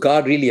 Or was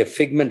God really a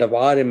figment of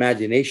our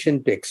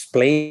imagination to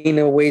explain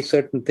away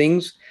certain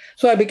things?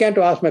 So I began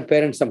to ask my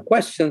parents some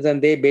questions,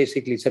 and they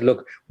basically said,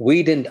 look,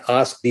 we didn't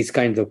ask these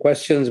kinds of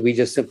questions. We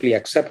just simply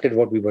accepted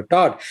what we were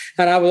taught.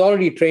 And I was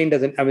already trained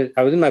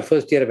I was in my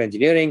first year of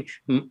engineering.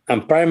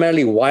 I'm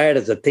primarily wired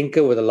as a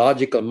thinker with a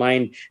logical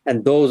mind,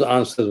 and those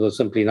answers were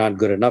simply not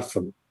good enough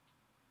for me.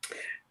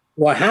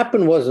 What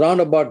happened was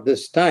around about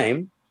this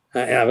time,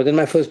 I was in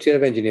my first year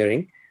of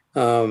engineering,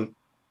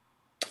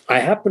 I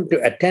happened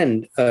to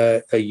attend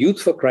a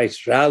Youth for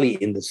Christ rally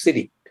in the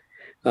city,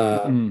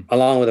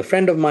 along with a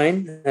friend of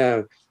mine.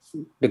 The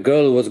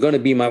girl who was going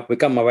to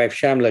become my wife,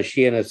 Shamla,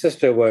 she and her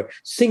sister were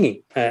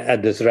singing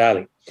at this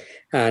rally.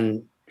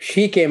 And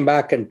she came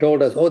back and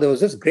told us, there was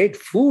this great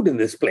food in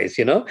this place,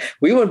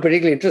 We weren't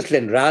particularly interested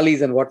in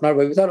rallies and whatnot,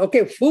 but we thought,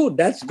 okay, food,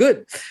 that's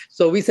good.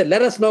 So we said,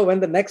 let us know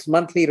when the next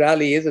monthly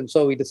rally is. And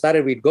so we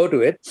decided we'd go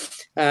to it.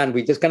 And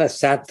we just kind of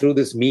sat through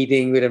this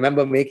meeting. We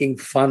remember making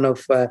fun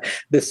of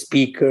the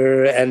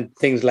speaker and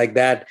things like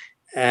that.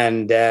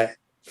 And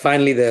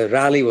finally, the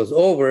rally was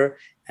over.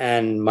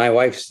 And my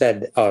wife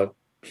said,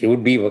 she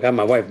would become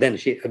my wife then.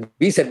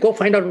 We said, go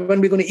find out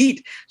when we're going to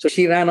eat. So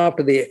she ran off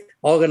to the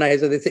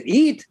organizer. They said,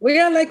 eat?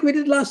 Well, like we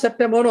did last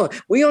September. Oh, no,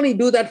 we only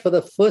do that for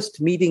the first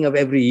meeting of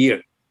every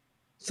year.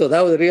 So that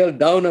was a real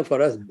downer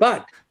for us.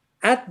 But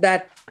at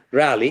that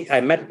rally,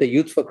 I met the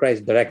Youth for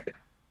Christ director.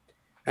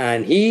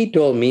 And he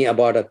told me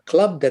about a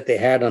club that they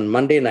had on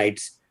Monday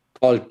nights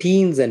called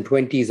Teens and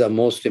 20s Are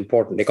Most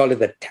Important. They call it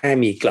the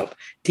TAMI Club.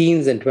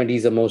 Teens and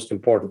 20s Are Most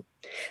Important.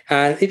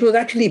 And it was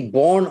actually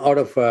born out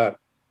of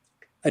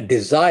a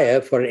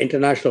desire for an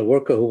international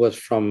worker who was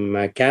from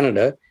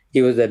Canada.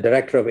 He was the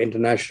director of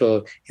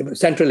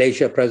Central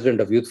Asia,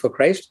 president of Youth for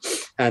Christ,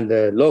 and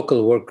the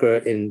local worker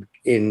in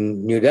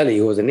New Delhi,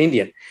 who was an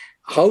Indian.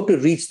 How to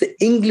reach the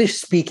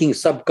English-speaking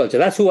subculture.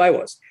 That's who I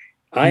was.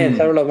 I and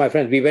several of my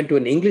friends, we went to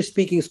an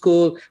English-speaking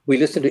school. We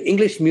listened to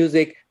English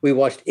music. We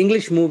watched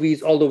English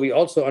movies, although we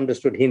also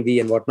understood Hindi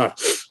and whatnot.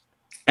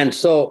 And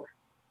so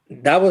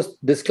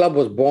this club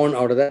was born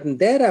out of that. And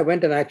there I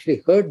went and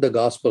actually heard the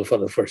gospel for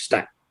the first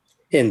time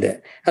in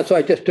there. And so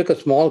I just took a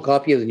small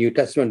copy of the New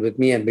Testament with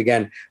me and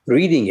began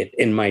reading it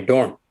in my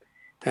dorm.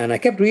 And I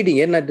kept reading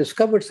it, and I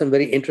discovered some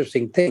very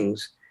interesting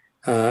things.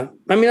 I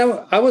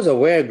was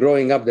aware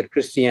growing up that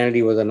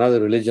Christianity was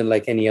another religion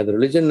like any other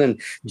religion, and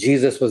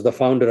Jesus was the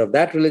founder of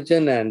that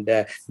religion, and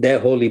their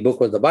holy book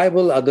was the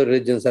Bible. Other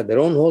religions had their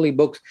own holy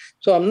books.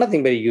 So I'm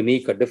nothing very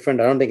unique or different.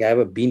 I don't think I've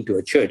ever been to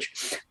a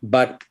church.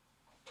 But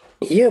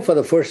here, for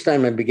the first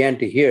time, I began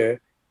to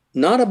hear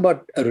not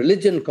about a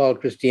religion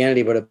called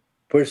Christianity, but a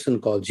person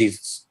called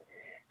Jesus,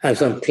 and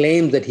some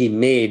claims that he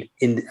made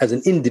as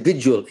an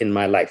individual in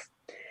my life.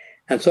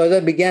 And so as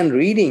I began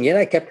reading it,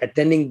 I kept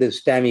attending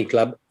this TAMI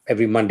club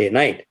every Monday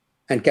night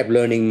and kept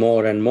learning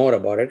more and more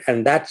about it.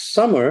 And that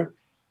summer,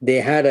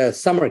 they had a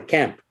summer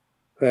camp.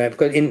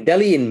 Because in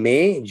Delhi in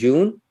May,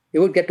 June, it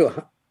would get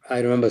to, I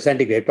remember,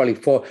 centigrade, probably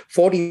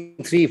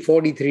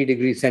 43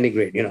 degrees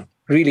centigrade,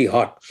 really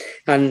hot.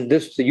 And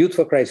the Youth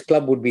for Christ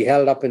club would be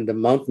held up in the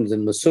mountains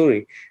in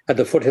Missouri at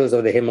the foothills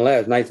of the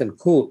Himalayas, nice and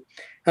cool.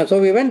 And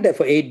so we went there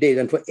for 8 days.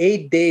 And for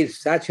 8 days,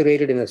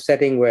 saturated in a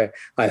setting where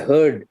I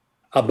heard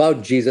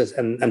about Jesus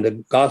and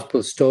the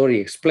gospel story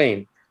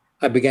explained,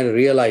 I began to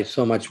realize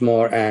so much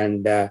more.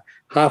 And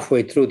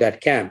halfway through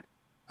that camp,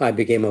 I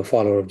became a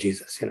follower of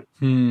Jesus.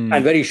 And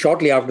very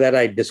shortly after that,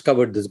 I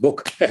discovered this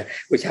book,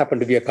 which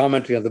happened to be a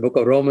commentary on the book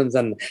of Romans.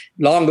 And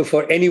long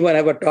before anyone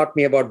ever taught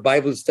me about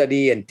Bible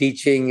study and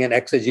teaching and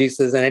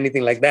exegesis and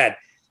anything like that,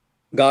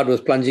 God was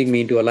plunging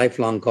me into a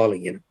lifelong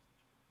calling.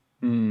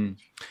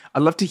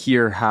 I'd love to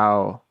hear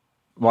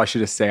I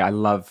should just say, I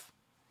love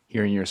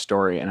hearing your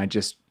story. And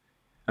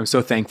I'm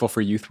so thankful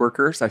for youth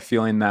workers. I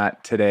feel in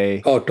that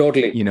today. Oh,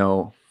 totally.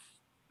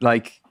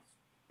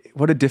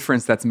 What a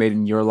difference that's made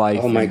in your life.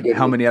 Oh, my goodness.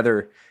 How many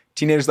other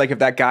teenagers, if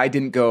that guy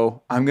didn't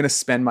go, I'm going to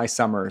spend my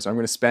summers, I'm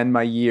going to spend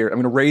my year, I'm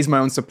going to raise my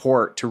own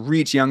support to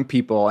reach young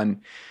people.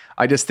 And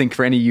I just think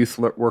for any youth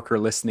worker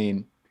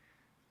listening,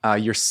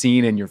 you're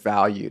seen and you're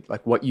valued.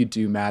 What you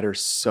do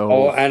matters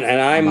so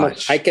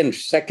much. I can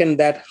second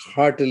that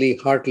heartily.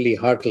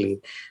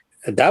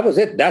 That was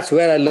it. That's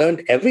where I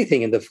learned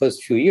everything in the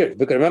first few years.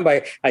 Because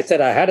remember, I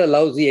said I had a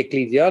lousy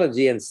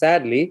ecclesiology, and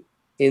sadly,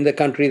 in the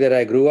country that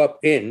I grew up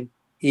in,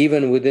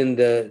 even within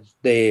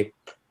the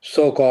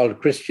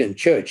so-called Christian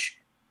church,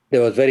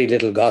 there was very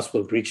little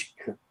gospel preaching.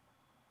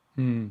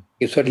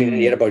 You certainly didn't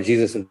hear about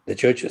Jesus in the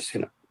churches,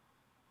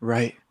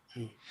 Right.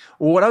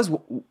 Well,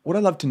 what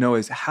I'd love to know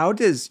is, how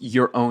does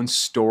your own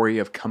story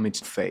of coming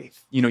to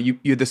faith, you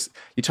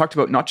talked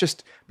about not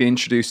just being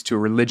introduced to a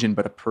religion,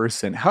 but a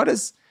person. How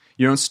does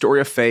your own story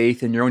of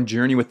faith and your own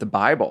journey with the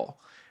Bible,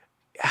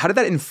 how did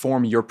that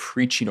inform your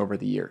preaching over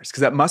the years?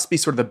 Because that must be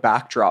sort of the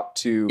backdrop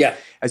to,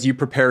 as you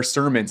prepare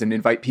sermons and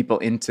invite people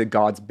into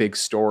God's big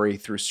story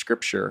through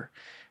Scripture.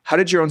 How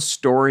did your own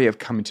story of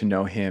coming to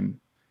know Him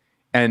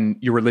and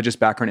your religious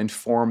background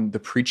inform the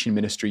preaching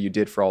ministry you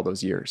did for all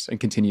those years and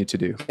continue to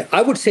do?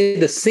 I would say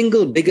the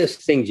single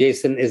biggest thing,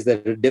 Jason, is the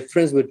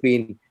difference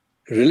between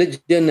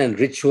religion and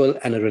ritual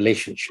and a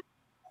relationship.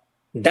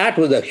 That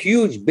was a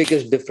huge,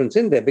 biggest difference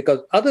in there, because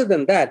other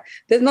than that,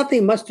 there's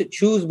nothing much to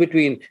choose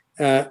between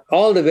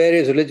all the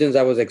various religions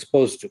I was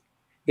exposed to.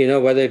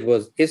 Whether it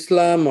was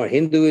Islam or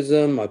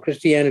Hinduism or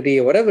Christianity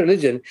or whatever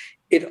religion,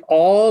 it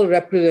all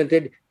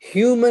represented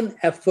human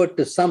effort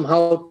to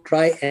somehow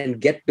try and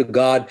get to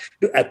God,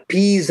 to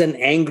appease an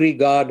angry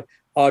God,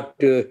 or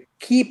to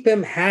keep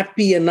Him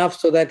happy enough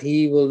so that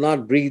He will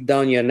not breathe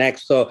down your neck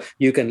so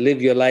you can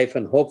live your life.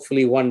 And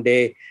hopefully one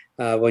day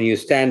when you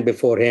stand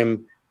before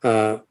Him,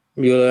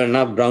 you'll earn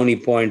enough brownie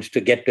points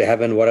to get to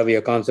heaven, whatever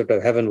your concept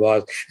of heaven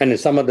was. And in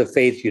some of the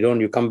faiths,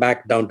 you come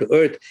back down to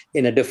earth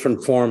in a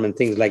different form and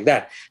things like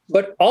that.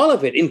 But all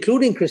of it,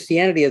 including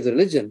Christianity as a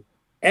religion,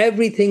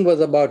 everything was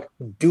about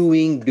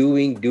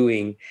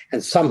doing,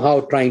 and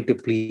somehow trying to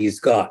please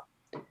God.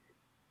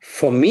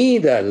 For me,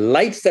 the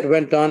lights that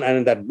went on, and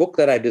in that book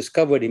that I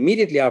discovered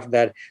immediately after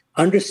that,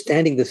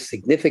 understanding the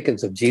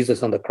significance of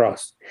Jesus on the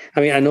cross.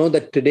 I know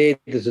that today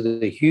this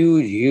is a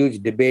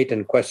huge debate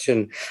and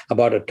question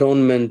about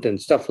atonement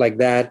and stuff like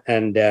that.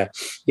 And,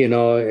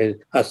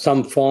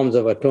 some forms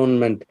of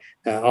atonement,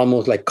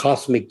 almost like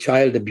cosmic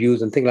child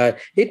abuse and things like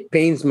that. It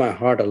pains my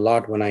heart a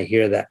lot when I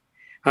hear that.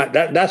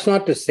 That's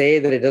not to say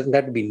that it doesn't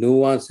have to be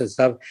nuanced and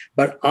stuff,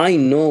 but I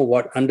know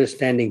what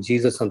understanding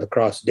Jesus on the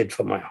cross did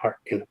for my heart,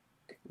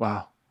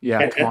 Wow. Yeah,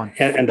 And, come on.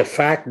 and the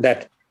fact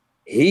that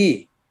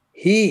he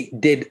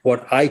did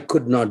what I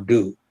could not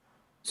do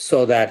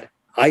so that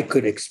I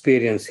could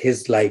experience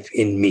his life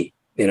in me,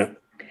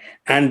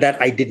 and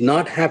that I did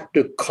not have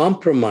to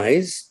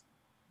compromise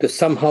to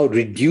somehow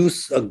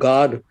reduce a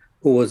God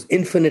who was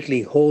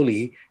infinitely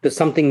holy to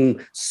something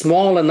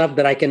small enough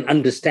that I can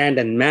understand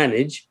and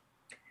manage,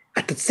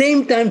 at the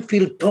same time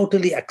feel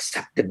totally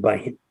accepted by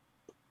him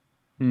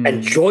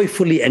and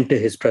joyfully enter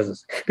his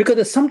presence. Because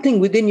there's something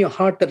within your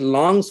heart that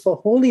longs for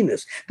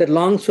holiness, that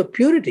longs for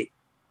purity.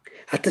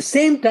 At the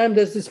same time,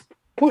 there's this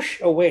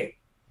push away.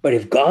 But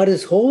if God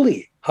is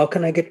holy, how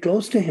can I get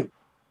close to him?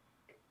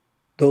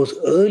 Those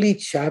early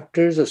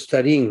chapters of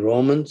studying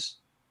Romans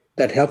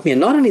that helped me. And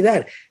not only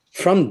that,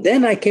 from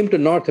then I came to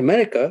North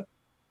America.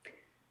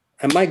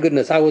 And my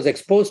goodness, I was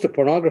exposed to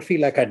pornography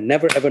like I'd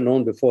never, ever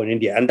known before in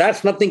India. And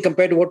that's nothing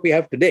compared to what we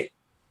have today.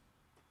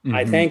 Mm-hmm.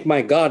 I thank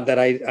my God that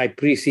I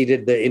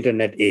preceded the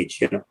internet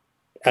age,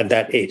 at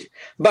that age.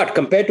 But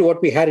compared to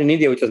what we had in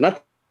India, which was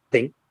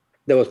nothing,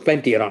 there was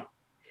plenty around.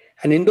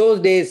 And in those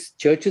days,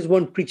 churches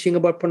weren't preaching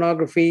about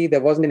pornography. There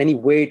wasn't any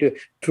way to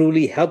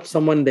truly help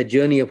someone in the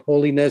journey of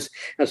holiness.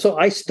 And so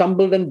I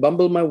stumbled and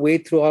bumbled my way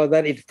through all of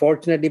that. It,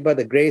 fortunately, by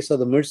the grace or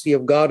the mercy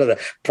of God, or the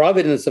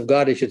providence of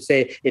God, I should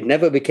say, it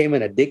never became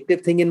an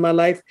addictive thing in my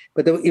life.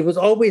 But it was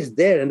always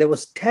there, and there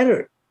was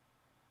terror.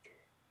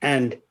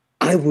 And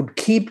I would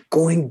keep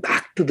going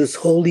back to this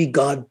holy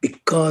God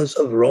because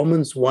of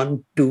Romans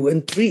 1, 2,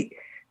 and 3.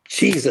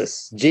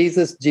 Jesus,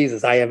 Jesus,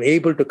 Jesus, I am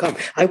able to come.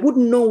 I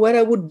wouldn't know where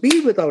I would be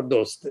without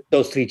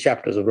those 3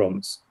 chapters of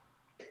Romans.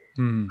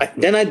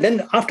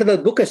 Then after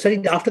that book I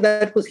studied, after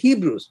that was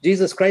Hebrews,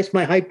 Jesus Christ,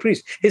 my high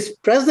priest, his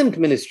present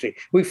ministry.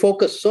 We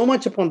focus so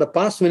much upon the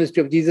past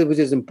ministry of Jesus, which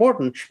is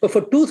important. But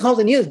for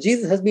 2,000 years,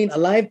 Jesus has been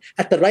alive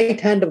at the right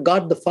hand of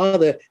God the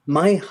Father,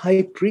 my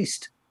high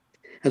priest.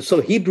 And so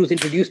Hebrews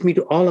introduced me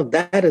to all of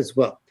that as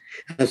well.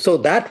 And so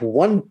that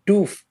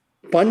 1-2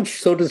 punch,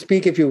 so to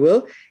speak, if you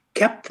will,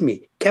 kept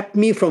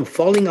me from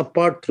falling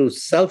apart through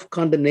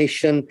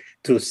self-condemnation,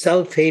 through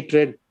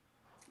self-hatred,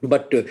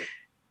 but to,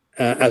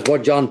 as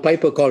what John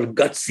Piper called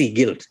gutsy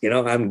guilt.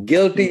 I'm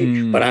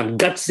guilty, but I'm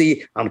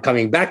gutsy. I'm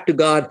coming back to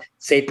God.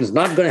 Satan's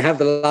not going to have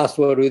the last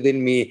word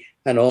within me.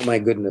 And oh my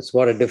goodness,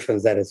 what a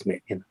difference that has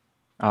made.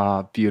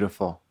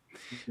 Beautiful.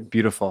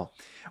 Beautiful.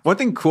 One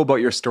thing cool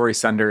about your story,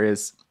 Sundar,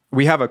 is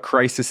we have a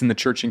crisis in the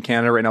church in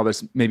Canada right now.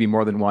 There's maybe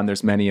more than one.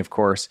 There's many, of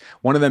course.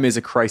 One of them is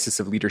a crisis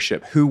of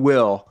leadership. Who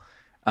will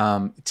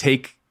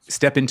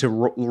step into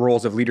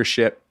roles of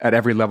leadership at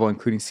every level,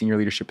 including senior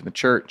leadership in the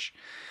church?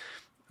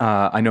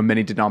 I know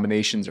many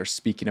denominations are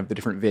speaking of the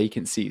different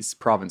vacancies,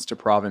 province to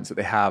province, that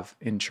they have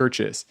in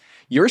churches.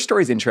 Your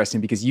story is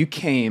interesting because you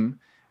came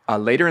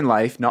later in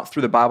life, not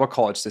through the Bible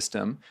college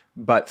system,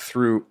 but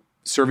through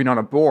serving on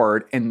a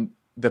board, and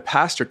the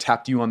pastor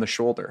tapped you on the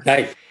shoulder.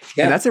 Right.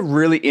 Yeah. And that's a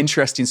really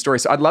interesting story.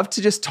 So I'd love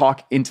to just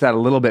talk into that a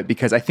little bit,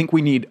 because I think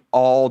we need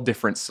all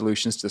different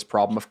solutions to this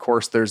problem. Of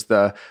course, there's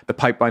the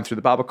pipeline through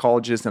the Bible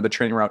colleges and the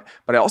training route,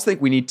 but I also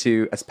think we need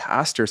to, as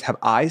pastors, have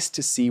eyes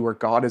to see where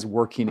God is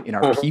working in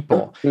our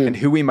people and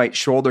who we might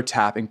shoulder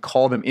tap and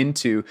call them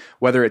into,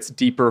 whether it's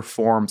deeper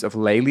forms of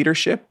lay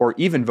leadership or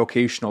even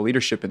vocational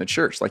leadership in the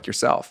church, like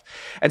yourself.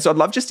 And so I'd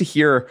love just to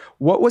hear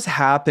what was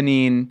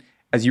happening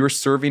as you were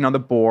serving on the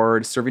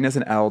board, serving as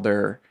an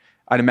elder.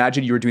 I'd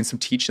imagine you were doing some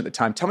teaching at the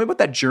time. Tell me about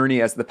that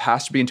journey as the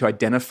pastor began to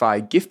identify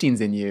giftings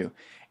in you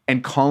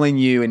and calling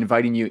you,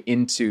 inviting you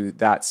into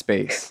that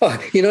space.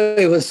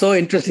 It was so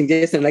interesting,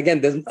 Jason. And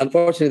again,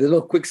 unfortunately, there's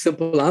no quick,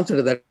 simple answer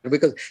to that,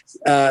 because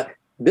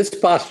this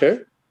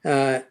pastor,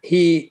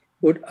 he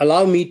would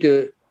allow me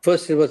to,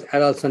 first it was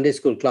adult Sunday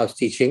school class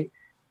teaching.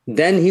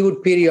 Then he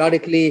would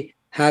periodically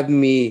have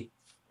me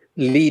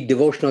lead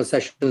devotional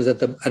sessions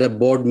at a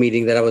board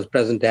meeting that I was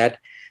present at.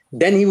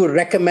 Then he would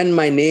recommend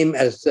my name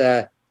as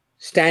a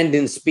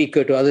stand-in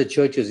speaker to other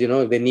churches,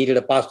 if they needed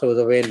a pastor was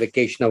away on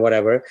vacation or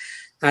whatever.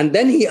 And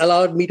then he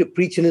allowed me to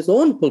preach in his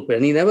own pulpit,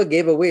 and he never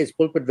gave away his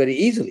pulpit very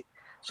easily.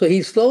 So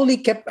he slowly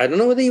kept, I don't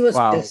know whether he was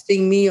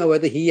testing me or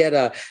whether he had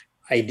an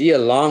idea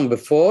long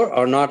before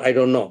or not, I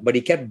don't know, but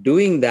he kept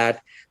doing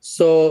that.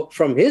 So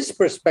from his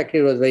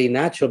perspective, it was very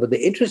natural. But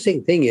the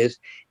interesting thing is,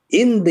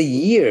 in the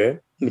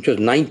year, which was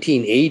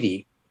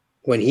 1980,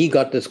 when he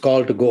got this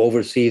call to go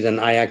overseas and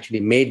I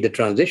actually made the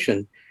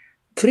transition,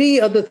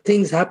 3 other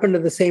things happened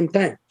at the same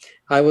time.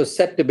 I was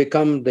set to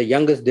become the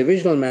youngest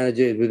divisional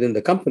manager within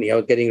the company. I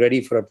was getting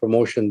ready for a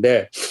promotion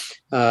there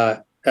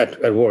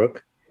at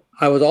work.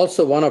 I was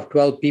also one of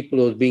 12 people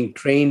who was being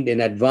trained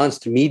in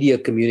advanced media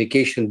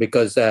communication,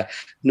 because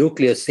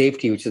nuclear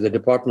safety, which is the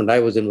department I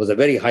was in, was a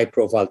very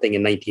high-profile thing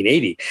in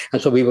 1980.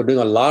 And so we were doing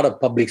a lot of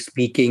public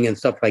speaking and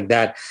stuff like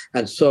that.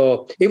 And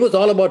so it was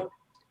all about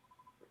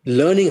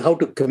learning how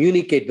to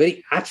communicate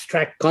very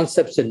abstract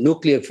concepts in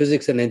nuclear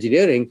physics and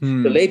engineering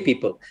to lay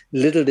people.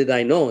 Little did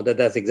I know that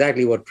that's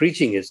exactly what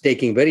preaching is,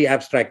 taking very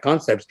abstract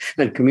concepts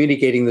and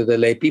communicating to the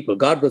lay people.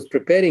 God was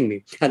preparing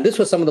me. And this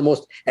was some of the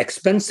most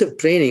expensive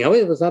training. I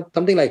mean, it was not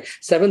something like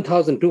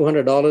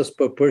 $7,200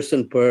 per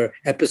person per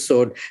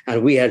episode.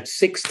 And we had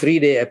 6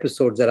 3-day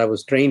episodes that I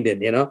was trained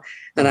in,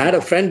 And I had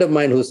a friend of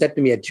mine who said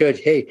to me at church,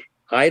 hey,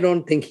 I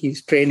don't think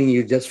he's training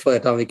you just for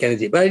atomic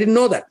energy. But I didn't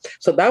know that.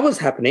 So that was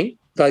happening.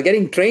 So I was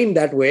getting trained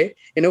that way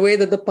in a way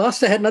that the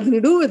pastor had nothing to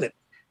do with it.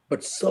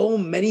 But so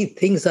many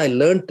things I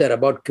learned there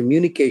about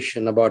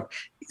communication, about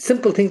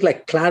simple things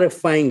like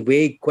clarifying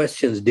vague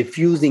questions,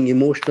 diffusing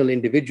emotional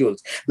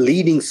individuals,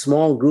 leading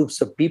small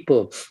groups of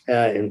people,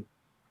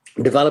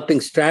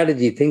 developing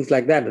strategy, things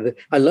like that.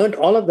 I learned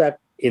all of that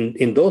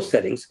in those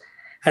settings.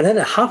 And then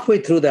halfway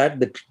through that,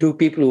 the 2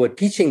 people who were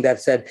teaching that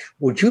said,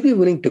 would you be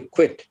willing to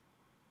quit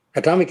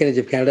Atomic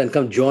Energy of Canada and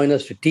come join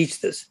us to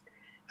teach this?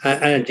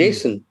 And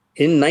Jason,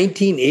 in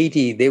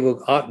 1980, they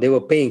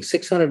were paying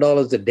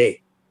 $600 a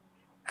day.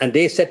 And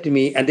they said to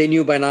me, and they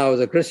knew by now I was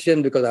a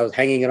Christian because I was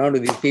hanging around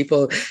with these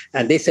people.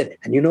 And they said,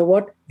 and you know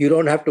what? You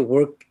don't have to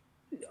work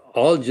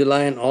all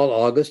July and all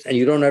August, and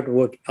you don't have to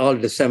work all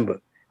December,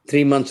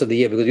 3 months of the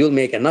year, because you'll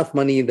make enough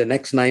money in the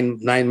next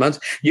nine months.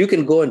 You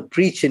can go and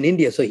preach in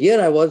India. So here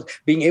I was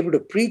being able to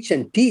preach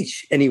and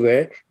teach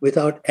anywhere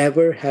without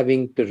ever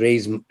having to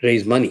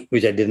raise money,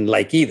 which I didn't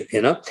like either,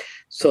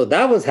 So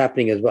that was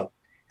happening as well.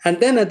 And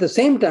then at the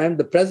same time,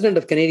 the president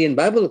of Canadian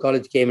Bible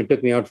College came and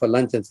took me out for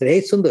lunch and said,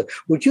 hey, Sundar,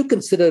 would you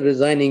consider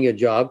resigning your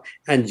job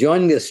and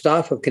joining the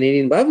staff of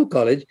Canadian Bible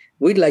College?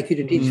 We'd like you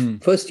to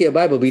teach first-year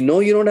Bible. We know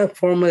you don't have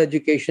formal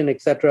education,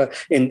 etc.,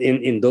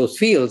 in those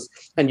fields,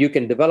 and you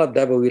can develop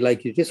that, but we'd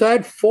like you to. So I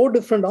had 4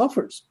 different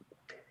offers.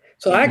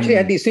 So I actually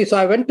had these 3. So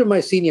I went to my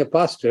senior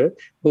pastor,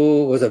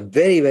 who was a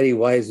very, very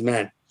wise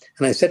man.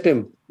 And I said to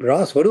him,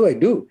 Ross, what do I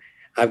do?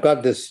 I've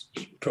got this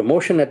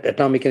promotion at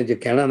Atomic Energy of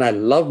Canada, and I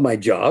love my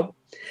job.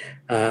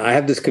 I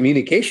have this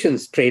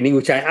communications training,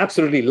 which I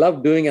absolutely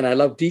love doing and I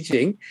love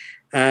teaching.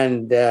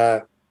 And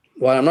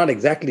while I'm not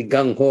exactly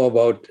gung-ho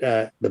about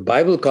the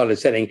Bible college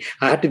setting,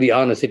 I have to be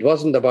honest, it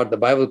wasn't about the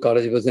Bible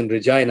college, it was in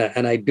Regina.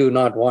 And I do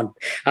not want,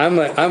 I'm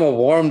a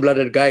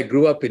warm-blooded guy,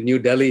 grew up in New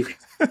Delhi.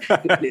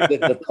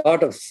 the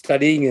thought of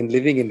studying and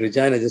living in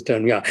Regina just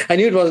turned me on. I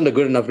knew it wasn't a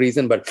good enough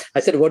reason, but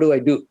I said, what do I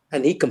do?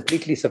 And he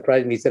completely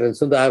surprised me. He said,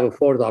 Sundar, I have a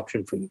 4th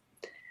option for you.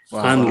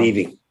 Wow. I'm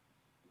leaving.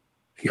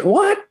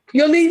 What?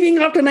 You're leaving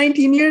after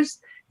 19 years?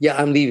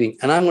 Yeah, I'm leaving.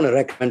 And I'm going to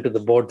recommend to the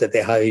board that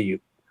they hire you.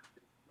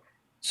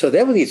 So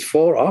there were these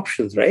 4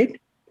 options,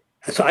 right?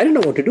 So I didn't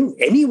know what to do.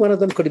 Any one of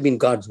them could have been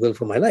God's will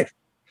for my life.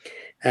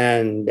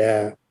 And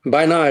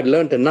by now I'd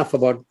learned enough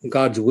about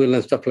God's will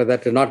and stuff like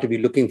that to not to be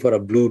looking for a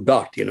blue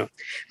dot,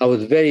 I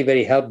was very,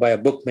 very helped by a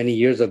book many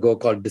years ago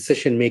called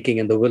Decision Making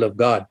and the Will of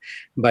God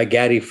by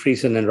Gary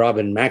Friesen and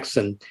Robin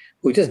Maxson,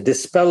 who just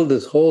dispelled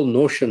this whole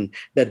notion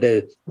that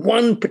there's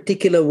one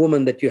particular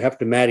woman that you have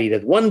to marry,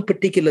 there's one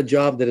particular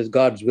job that is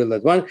God's will,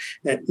 there's one,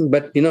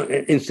 but,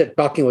 instead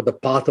talking about the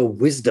path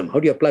of wisdom. How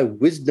do you apply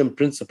wisdom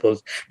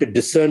principles to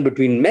discern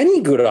between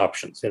many good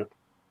options,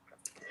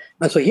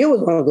 And so here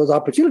was one of those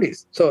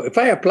opportunities. So if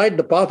I applied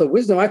the path of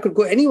wisdom, I could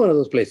go any one of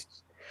those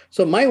places.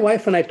 So my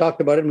wife and I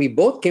talked about it, and we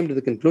both came to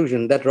the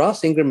conclusion that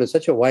Ross Ingram is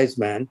such a wise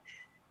man.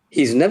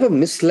 He's never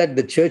misled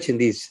the church in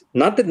these,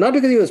 not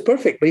because he was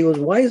perfect, but he was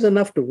wise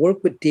enough to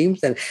work with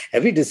teams, and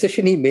every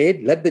decision he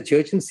made led the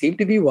church and seemed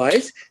to be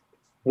wise.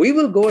 We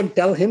will go and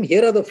tell him,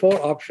 here are the 4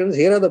 options,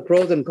 here are the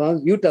pros and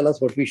cons, you tell us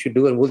what we should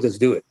do and we'll just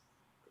do it.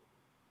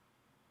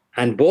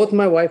 And both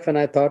my wife and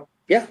I thought,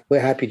 yeah, we're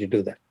happy to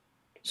do that.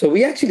 So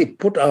we actually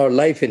put our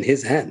life in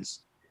his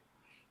hands.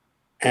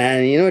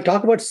 And,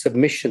 talk about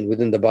submission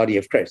within the body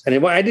of Christ. And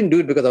I didn't do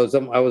it because I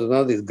was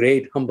one of these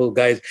great, humble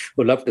guys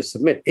who love to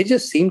submit. It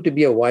just seemed to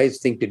be a wise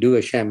thing to do,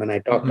 Hashem, and I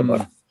talked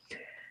about it.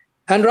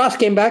 And Ross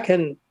came back,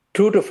 and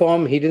true to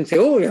form, he didn't say,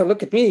 oh, yeah,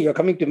 look at me, you're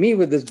coming to me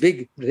with this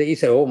big... He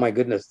said, oh, my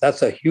goodness,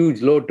 that's a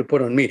huge load to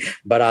put on me,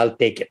 but I'll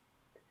take it.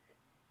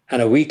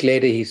 And a week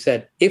later, he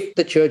said, if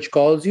the church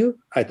calls you,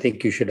 I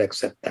think you should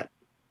accept that.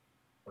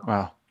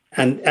 Wow.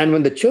 And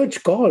when the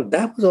church called,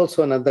 that was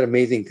also another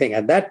amazing thing.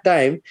 At that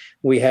time,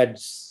 we had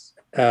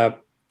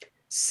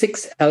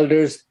 6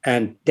 elders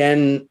and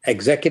 10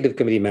 executive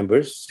committee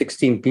members,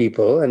 16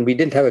 people. And we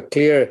didn't have a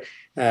clear,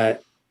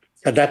 at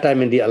that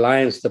time in the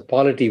Alliance, the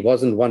polity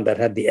wasn't one that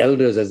had the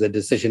elders as a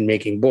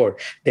decision-making board.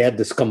 They had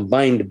this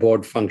combined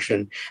board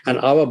function. And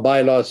our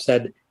bylaws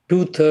said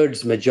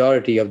 2/3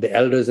 majority of the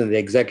elders and the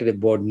executive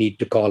board need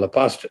to call a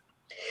pastor,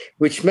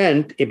 which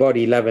meant about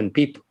 11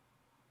 people.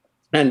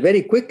 And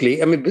very quickly,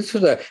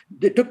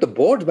 it took the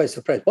boards by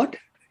surprise. What?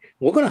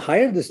 We're going to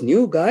hire this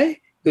new guy?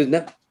 Who's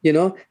not,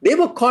 they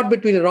were caught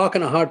between a rock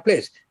and a hard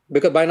place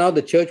because by now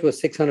the church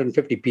was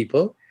 650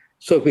 people.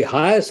 So if we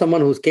hire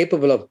someone who's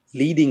capable of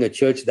leading a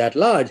church that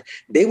large,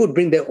 they would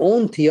bring their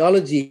own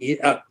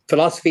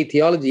philosophy,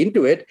 theology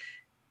into it,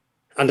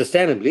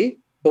 understandably.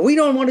 But we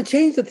don't want to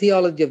change the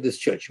theology of this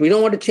church. We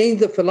don't want to change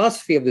the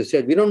philosophy of this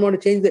church. We don't want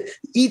to change the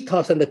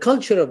ethos and the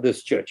culture of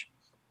this church,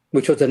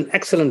 which was an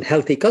excellent,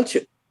 healthy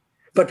culture.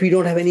 But we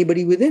don't have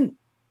anybody within.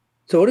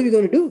 So what are we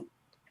going to do?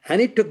 And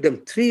it took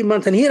them 3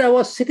 months. And here I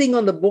was sitting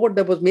on the board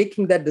that was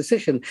making that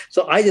decision.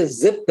 So I just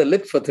zipped the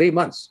lip for 3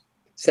 months,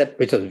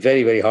 which was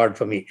very, very hard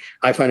for me.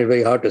 I find it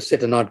very hard to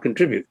sit and not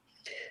contribute.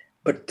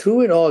 But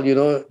through it all,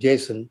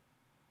 Jason,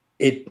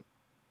 it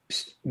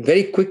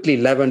very quickly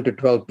 11 to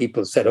 12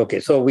 people said, okay,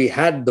 so we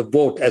had the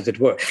vote, as it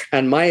were.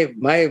 And my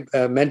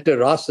mentor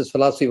Ross's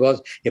philosophy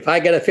was, if I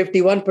get a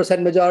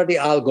 51% majority,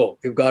 I'll go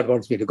if God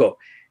wants me to go.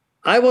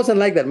 I wasn't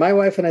like that. My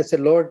wife and I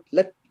said, Lord,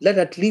 let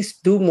at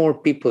least 2 more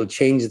people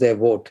change their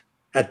vote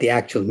at the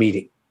actual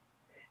meeting.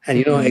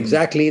 And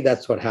exactly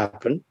that's what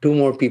happened. 2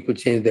 more people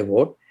changed their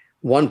vote.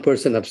 1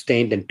 person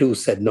abstained and 2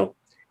 said no.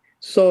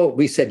 So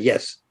we said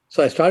yes.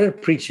 So I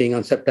started preaching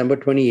on September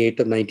 28th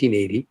of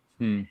 1980.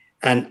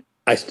 And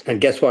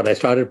guess what? I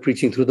started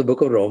preaching through the book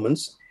of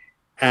Romans.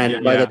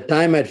 And by the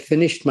time I'd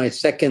finished my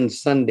second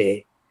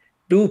Sunday,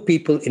 2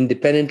 people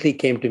independently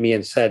came to me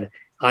and said,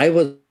 I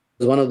was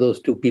one of those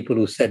 2 people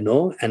who said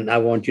no, and I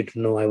want you to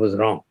know I was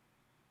wrong.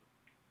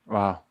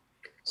 Wow.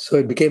 So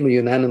it became a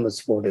unanimous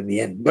vote at the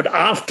end, but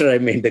after I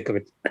made the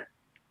commitment.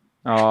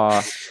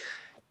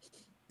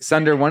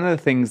 Sundar, one of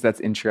the things that's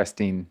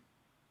interesting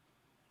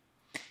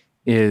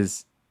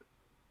is,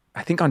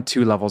 I think on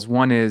 2 levels.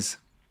 One is,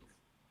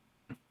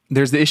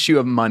 there's the issue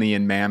of money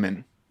and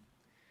mammon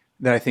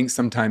that I think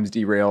sometimes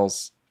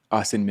derails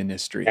us in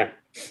ministry. Yeah.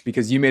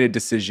 Because you made a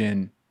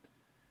decision,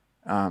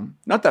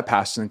 not that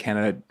pastors in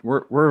Canada,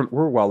 we're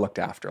well looked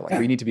after. Like,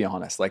 we need to be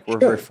honest. Like, we're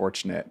very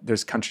fortunate.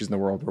 There's countries in the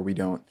world where we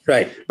don't.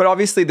 Right. But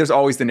obviously there's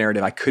always the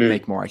narrative, I could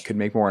make more,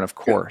 and of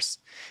course.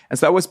 And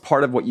so that was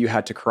part of what you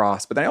had to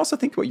cross. But then I also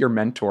think what your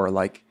mentor,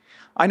 like,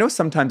 I know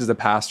sometimes as a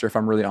pastor, if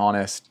I'm really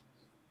honest,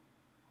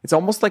 it's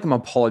almost like I'm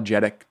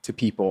apologetic to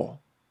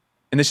people.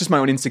 And it's just my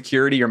own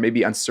insecurity or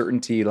maybe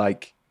uncertainty,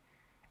 like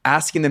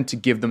asking them to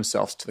give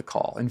themselves to the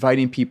call,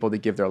 inviting people to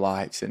give their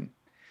lives. And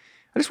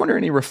I just wonder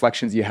any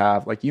reflections you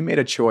have. Like, you made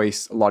a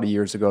choice a lot of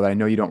years ago that I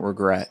know you don't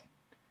regret,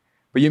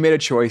 but you made a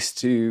choice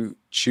to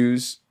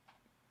choose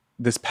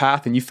this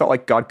path, and you felt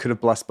like God could have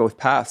blessed both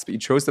paths, but you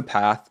chose the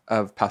path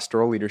of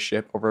pastoral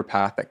leadership over a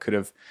path that could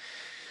have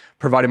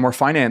provided more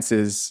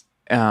finances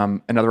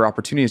and other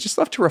opportunities. Just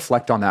love to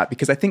reflect on that,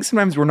 because I think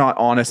sometimes we're not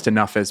honest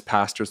enough as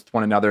pastors with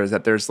one another, is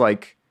that there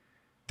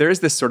is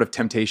this sort of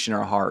temptation in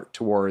our heart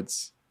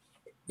towards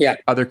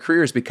other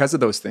careers because of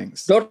those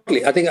things.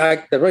 Totally. I think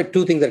there are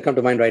 2 things that come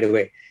to mind right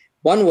away.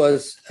 One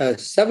was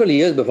several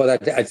years before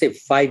that, I'd say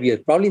 5 years,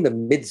 probably in the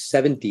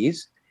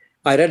mid-70s,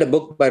 I read a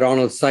book by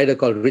Ronald Sider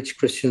called Rich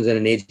Christians in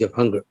an Age of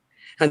Hunger.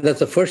 And that's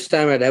the first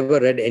time I'd ever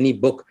read any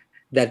book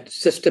that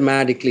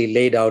systematically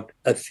laid out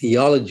a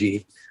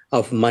theology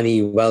of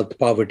money, wealth,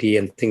 poverty,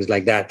 and things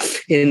like that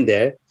in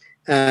there.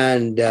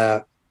 And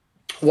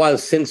while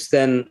since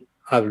then,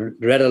 I've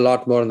read a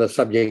lot more on the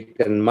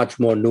subject and much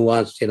more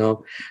nuanced,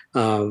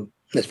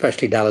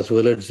 especially Dallas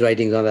Willard's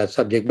writings on that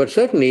subject. But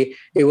certainly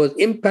it was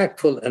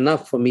impactful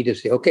enough for me to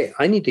say, okay,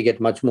 I need to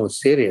get much more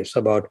serious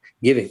about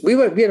giving. We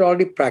had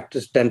already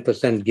practiced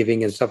 10%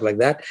 giving and stuff like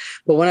that.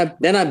 But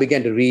when I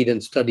began to read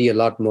and study a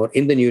lot more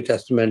in the New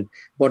Testament,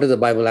 what does the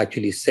Bible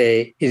actually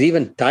say? Is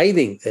even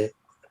tithing a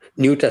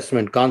New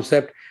Testament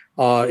concept,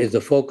 or is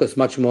the focus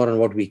much more on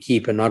what we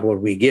keep and not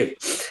what we give?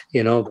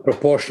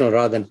 Proportional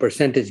rather than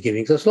percentage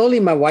giving. So slowly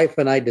my wife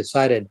and I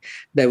decided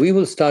that we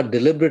will start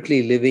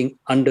deliberately living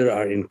under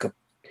our income.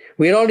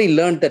 We had already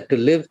learned that to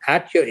live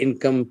at your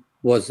income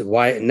was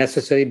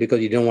necessary because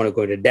you don't want to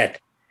go into debt.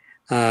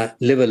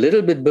 Live a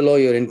little bit below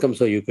your income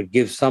so you could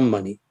give some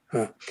money.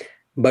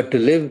 But to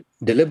live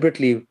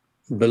deliberately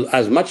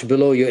as much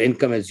below your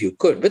income as you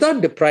could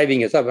without depriving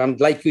yourself.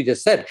 Like you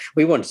just said,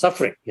 we weren't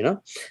suffering,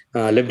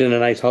 lived in a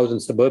nice house in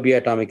suburbia.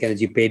 Atomic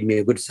Energy paid me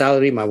a good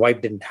salary. My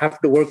wife didn't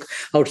have to work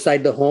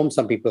outside the home.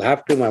 Some people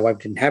have to. My wife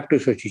didn't have to,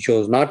 so she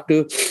chose not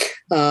to.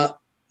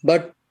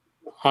 But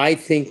I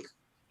think,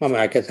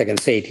 I guess I can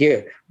say it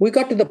here, we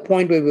got to the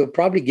point where we were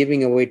probably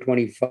giving away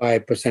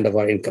 25% of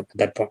our income at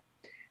that point.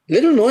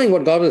 Little knowing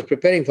what God was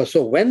preparing for.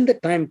 So when the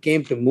time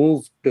came to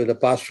move to the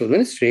pastoral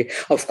ministry,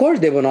 of course,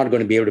 they were not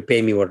going to be able to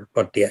pay me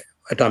what the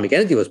Atomic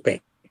Energy was paying.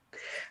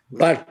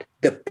 But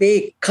the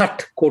pay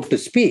cut, quote to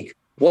speak,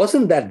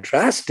 wasn't that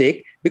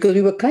drastic because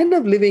we were kind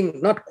of living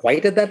not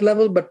quite at that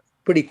level, but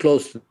pretty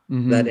close to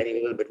that, a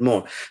little bit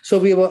more. So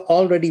we were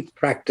already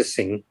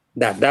practicing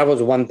that. That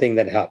was one thing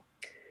that helped.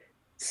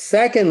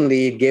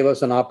 Secondly, it gave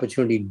us an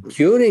opportunity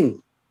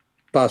during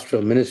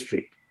pastoral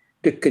ministry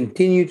to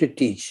continue to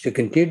teach, to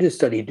continue to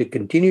study, to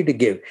continue to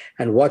give,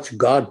 and watch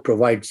God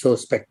provide so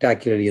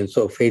spectacularly and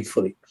so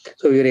faithfully.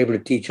 So we were able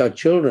to teach our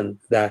children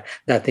that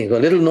thing. So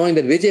little knowing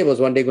that Vijay was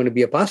one day going to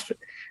be a pastor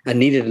and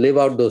needed to live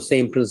out those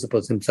same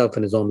principles himself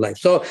in his own life.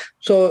 So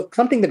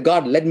something that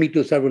God led me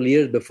to several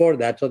years before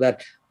that. So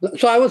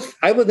I was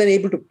then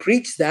able to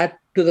preach that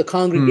to the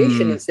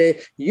congregation and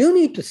say, you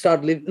need to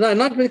start living. No,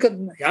 not because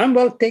I'm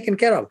well taken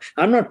care of.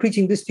 I'm not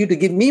preaching this to you to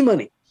give me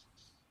money.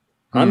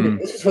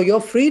 This is for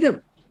your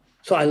freedom.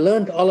 So I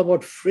learned all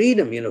about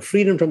freedom,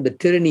 freedom from the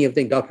tyranny of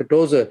things. Dr.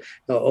 Tozer,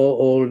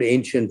 old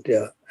ancient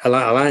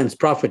Alliance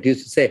prophet,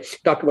 used to say,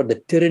 talked about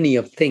the tyranny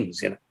of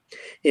things,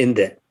 in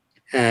there.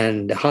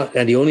 And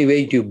the only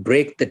way to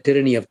break the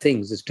tyranny of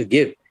things is to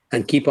give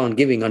and keep on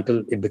giving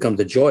until it becomes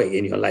a joy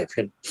in your life.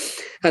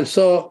 And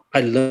so I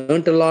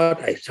learned a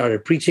lot. I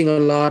started preaching a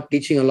lot,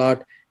 teaching a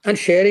lot, and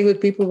sharing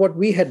with people what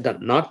we had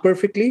done. Not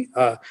perfectly.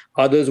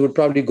 Others would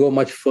probably go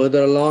much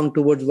further along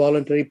towards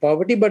voluntary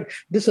poverty, but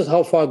this is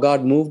how far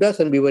God moved us,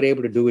 and we were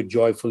able to do it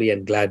joyfully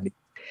and gladly.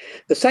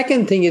 The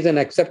second thing is in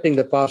accepting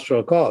the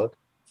pastoral call.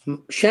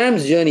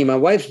 Sham's journey, my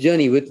wife's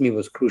journey with me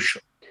was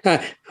crucial.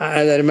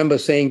 I remember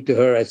saying to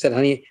her, I said,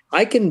 honey,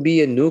 I can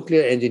be a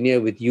nuclear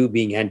engineer with you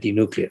being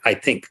anti-nuclear, I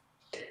think.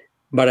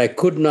 But I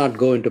could not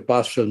go into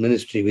pastoral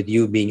ministry with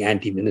you being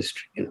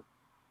anti-ministry,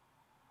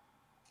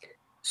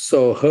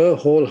 So her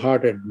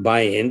wholehearted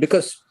buy-in,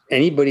 because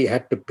anybody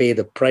had to pay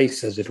the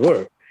price, as it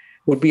were,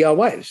 would be our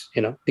wives,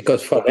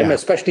 because for them,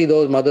 especially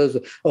those mothers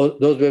or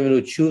those women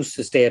who choose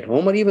to stay at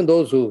home, or even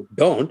those who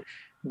don't,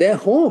 their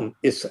home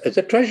is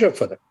a treasure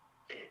for them.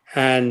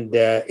 And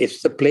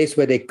it's the place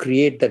where they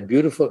create that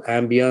beautiful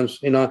ambience.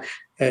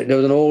 There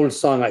was an old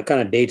song, it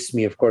kind of dates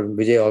me, of course.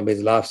 Vijay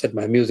always laughs at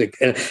my music.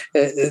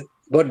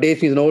 What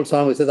dates me is an old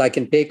song which says, I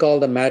can take all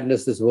the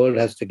madness this world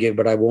has to give,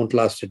 but I won't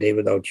last a day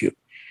without you.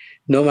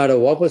 No matter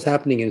what was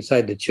happening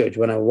inside the church,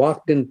 when I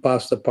walked in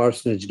past the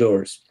parsonage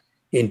doors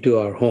into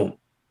our home,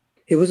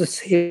 it was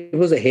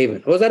a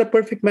haven. Was that a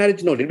perfect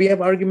marriage? No. Did we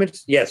have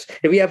arguments? Yes.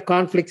 Did we have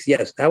conflicts?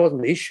 Yes. That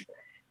wasn't the issue.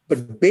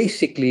 But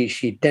basically,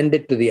 she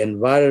tended to the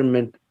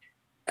environment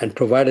and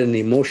provided an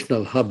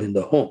emotional hub in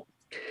the home.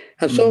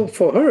 And so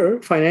for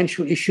her,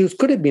 financial issues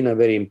could have been a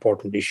very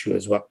important issue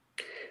as well.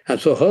 And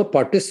so her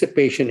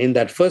participation in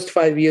that first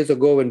 5 years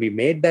ago when we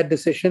made that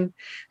decision,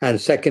 and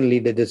secondly,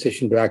 the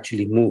decision to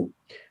actually move,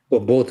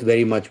 were both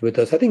very much with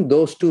us. I think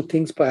those two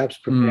things perhaps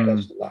prepared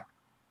us a lot.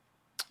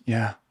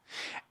 Yeah.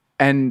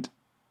 And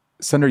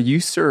Sundar, you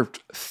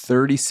served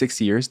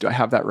 36 years. Do I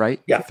have that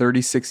right? Yeah.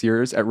 36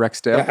 years at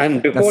Rexdale. Yeah,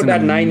 and before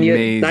that, 9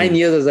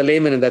 years as a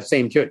layman in that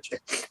same church.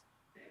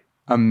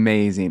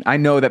 Amazing. I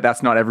know that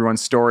that's not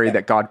everyone's story,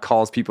 that God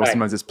calls people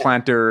sometimes as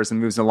planters and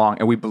moves along,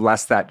 and we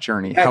bless that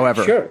journey.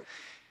 However,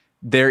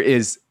 there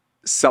is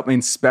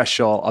something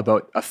special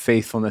about a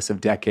faithfulness of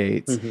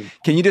decades.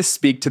 Can you just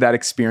speak to that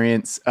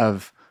experience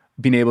of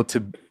being able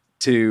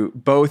to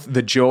both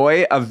the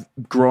joy of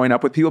growing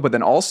up with people, but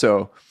then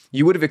also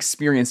you would have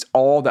experienced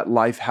all that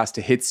life has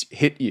to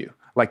hit you,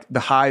 like the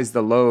highs,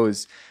 the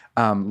lows,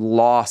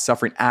 loss,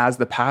 suffering as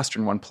the pastor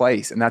in one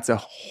place. And that's a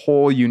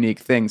whole unique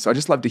thing. So I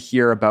just love to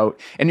hear about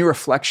any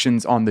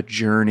reflections on the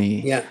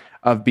journey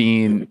of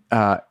being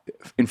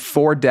in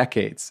 4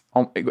 decades,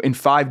 in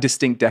 5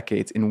 distinct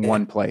decades in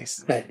one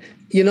place. Right.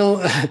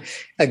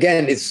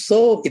 Again, it's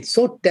so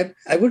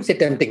I wouldn't say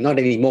tempting, not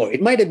anymore.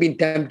 It might have been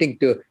tempting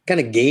to kind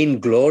of gain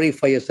glory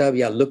for yourself.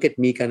 Yeah, look at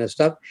me kind of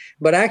stuff.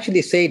 But I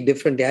actually say it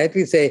differently. I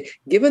actually say,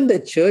 given the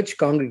church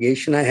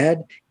congregation I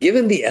had,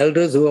 given the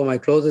elders who are my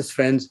closest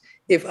friends,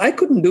 if I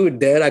couldn't do it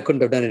there, I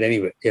couldn't have done it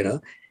anywhere,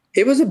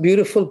 It was a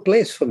beautiful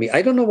place for me.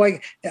 I don't know why.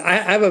 I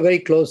have a very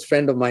close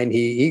friend of mine.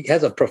 He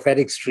has a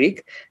prophetic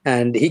streak,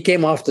 and he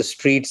came off the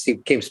streets. He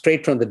came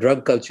straight from the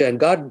drug culture, and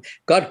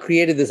God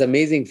created this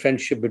amazing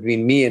friendship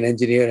between me, an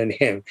engineer, and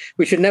him.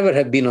 We should never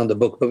have been on the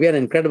book, but we had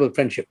an incredible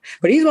friendship.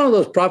 But he's one of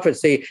those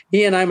prophets. Say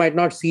he and I might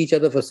not see each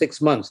other for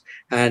 6 months,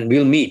 and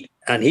we'll meet.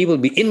 And he will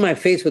be in my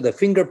face with a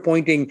finger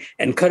pointing,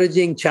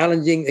 encouraging,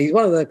 challenging. He's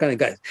one of that kind of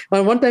guys.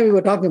 Well, one time we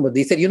were talking about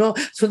this. He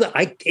said,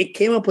 I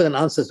came up with an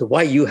answer to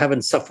why you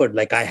haven't suffered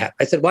like I have.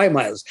 I said, why,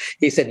 Miles?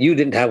 He said, you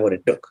didn't have what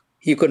it took.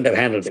 You couldn't have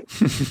handled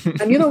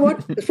it. And you know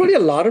what? There's probably a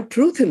lot of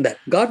truth in that.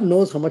 God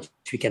knows how much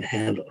we can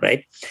handle,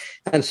 right?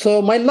 And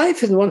so my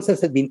life in one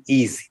sense has been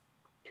easy.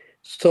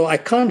 So I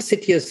can't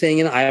sit here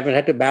saying, I haven't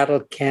had to battle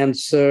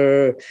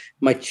cancer.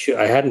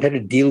 I hadn't had to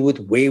deal with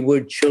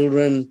wayward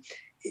children.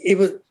 It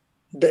was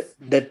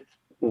that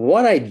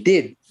what I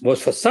did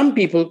was, for some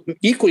people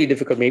equally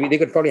difficult, maybe they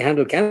could probably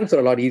handle cancer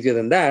a lot easier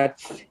than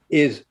that,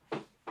 is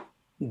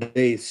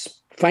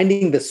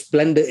finding the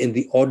splendor in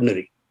the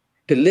ordinary,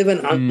 to live an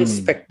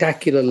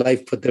unspectacular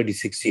life for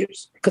 36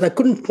 years. Because I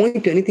couldn't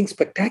point to anything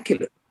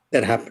spectacular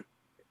that happened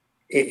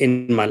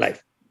in my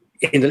life,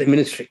 in the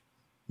ministry.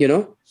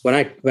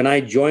 When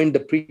I joined the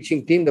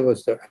preaching team,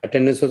 the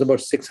attendance was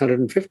about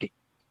 650.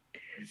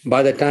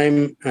 By the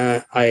time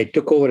I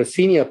took over as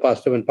senior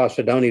pastor, when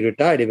Pastor Downey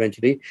retired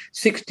eventually,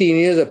 16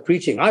 years of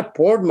preaching, I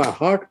poured my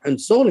heart and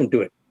soul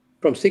into it.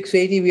 From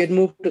 680, we had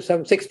moved to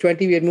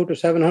 620, we had moved to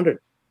 700.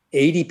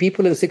 80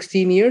 people in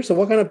 16 years. So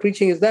what kind of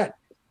preaching is that?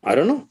 I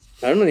don't know.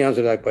 I don't know the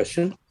answer to that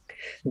question.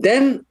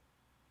 Then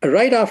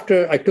right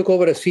after I took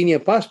over as senior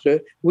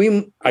pastor,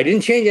 I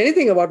didn't change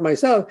anything about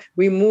myself.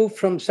 We moved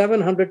from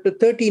 700 to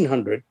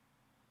 1,300.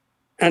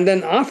 And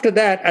then after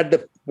that,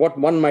 at what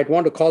one might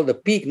want to call the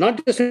peak,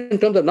 not just in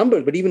terms of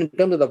numbers, but even in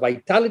terms of the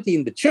vitality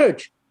in the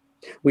church,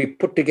 We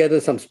put together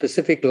some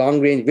specific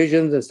long-range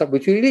visions and stuff,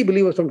 which we really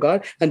believe was from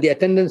God, and the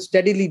attendance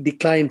steadily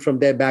declined from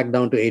there back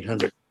down to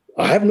 800.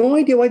 I have no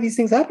idea why these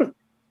things happen.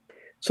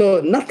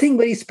 So nothing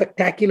very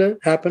spectacular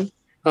happened.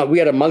 We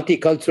had a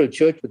multicultural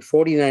church with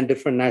 49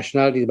 different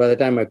nationalities by the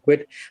time I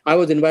quit. I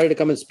was invited to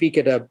come and speak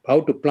at a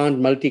How to Plant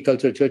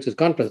Multicultural Churches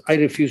conference. I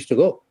refused to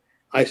go.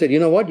 I said, you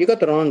know what? You got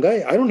the wrong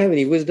guy. I don't have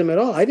any wisdom at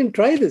all. I didn't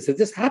try this. It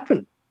just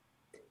happened.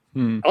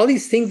 All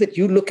these things that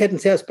you look at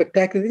and say are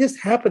spectacular, they just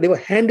happened. They were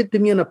handed to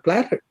me on a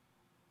platter.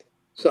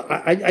 So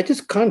I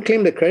just can't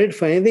claim the credit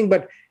for anything,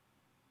 but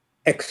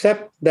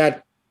except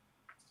that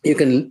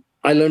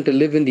I learned to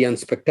live in the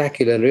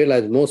unspectacular and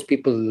realize most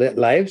people's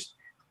lives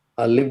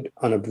are lived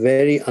on a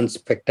very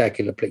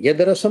unspectacular place. Yeah,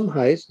 there are some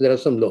highs, there are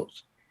some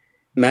lows.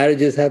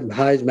 Marriages have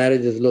highs,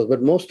 marriages lows,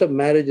 but most of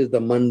marriage is the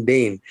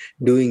mundane,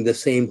 doing the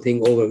same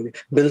thing over,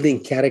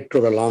 building character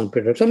over a long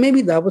period. So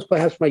maybe that was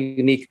perhaps my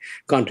unique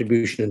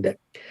contribution in that.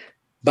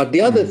 But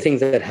the other things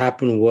that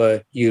happened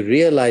were you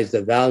realize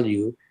the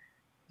value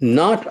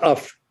not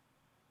of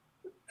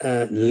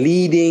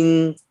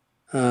leading,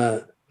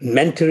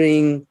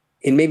 mentoring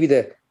in maybe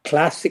the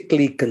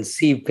classically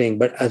conceived thing,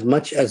 but as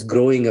much as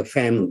growing a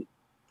family.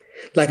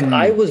 Like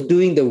I was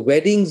doing the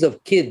weddings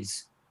of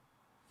kids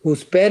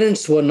whose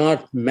parents were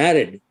not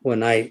married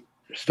when I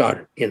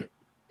started,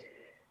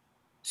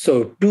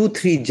 So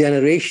 2-3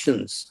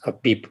 generations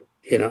of people,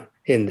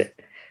 in there.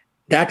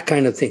 That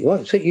kind of thing.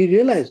 Wow. So you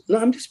realize, no,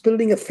 I'm just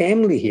building a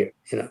family here,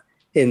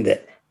 in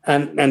there.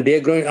 And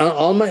they're growing.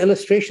 All my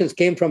illustrations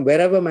came from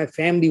wherever my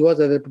family was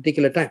at a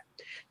particular time.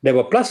 There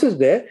were pluses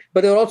there,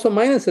 but there were also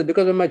minuses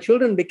because when my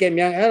children became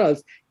young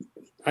adults,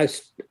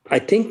 I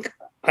think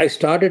I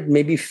started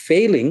maybe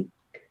failing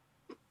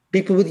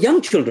people with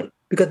young children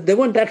because there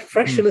weren't that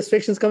fresh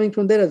illustrations coming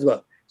from there as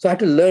well. So I had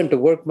to learn to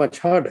work much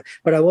harder,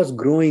 but I was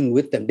growing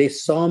with them. They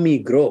saw me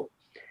grow.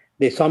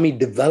 They saw me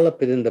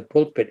develop it in the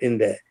pulpit in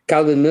there.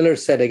 Calvin Miller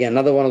said, again,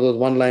 another one of those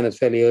one-liners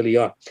fairly early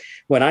on.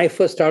 When I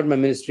first started my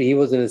ministry, he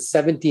was in his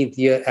 17th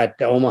year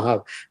at Omaha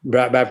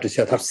Baptist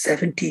Church.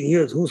 17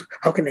 years?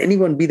 How can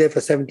anyone be there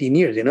for 17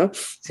 years,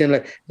 Saying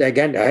like,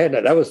 again,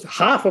 that was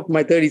half of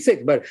my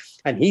 36.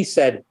 And he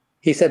said,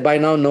 by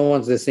now, no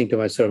one's listening to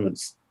my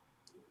sermons.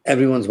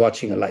 Everyone's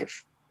watching a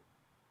life.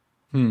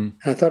 And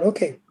I thought,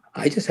 okay,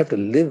 I just have to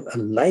live a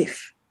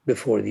life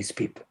before these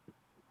people.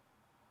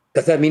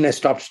 Does that mean I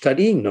stopped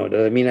studying? No.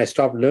 Does that mean I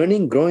stopped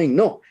learning, growing?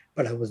 No.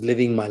 But I was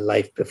living my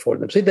life before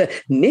them. So the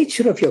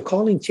nature of your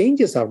calling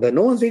changes out there.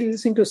 No one's really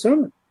listening to a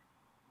sermon.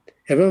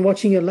 Everyone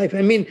watching your life.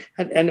 I mean,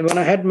 and when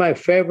I had my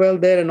farewell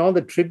there and all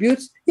the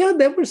tributes, yeah,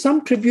 there were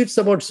some tributes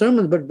about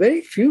sermons, but very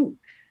few.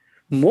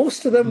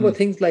 Most of them were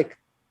things like,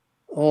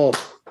 oh,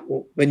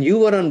 when you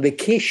were on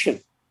vacation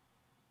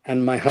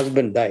and my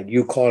husband died,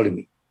 you called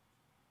me.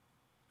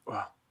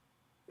 Wow.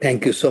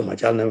 Thank you so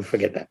much. I'll never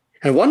forget that.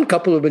 And one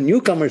couple of the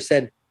newcomers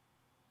said,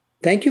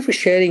 thank you for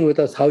sharing with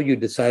us how you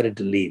decided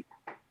to leave.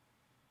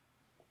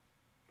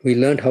 We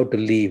learned how to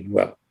leave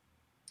well.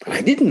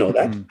 I didn't know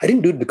that. I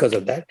didn't do it because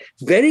of that.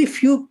 Very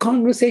few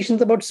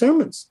conversations about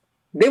sermons.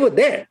 They were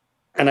there,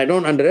 and I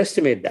don't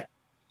underestimate that.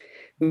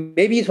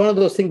 Maybe it's one of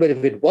those things, but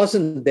if it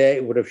wasn't there,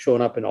 it would have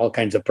shown up in all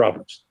kinds of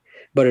problems.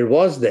 But it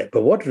was there.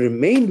 But what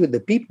remained with the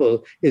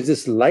people is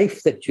this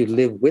life that you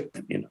live with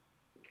them,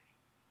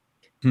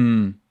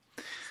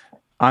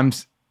 I'm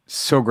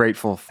so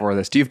grateful for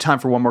this. Do you have time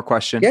for one more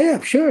question?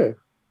 Yeah, sure.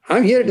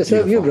 I'm here to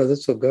serve you, brother.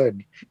 So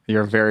good.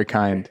 You're very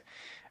kind.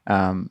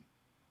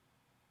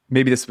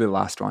 Maybe this will be the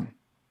last one.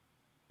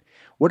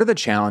 What are the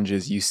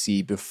challenges you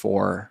see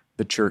before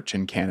the church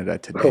in Canada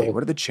today?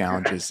 What are the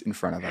challenges in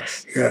front of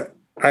us? Yeah,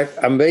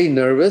 I'm very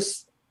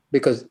nervous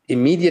because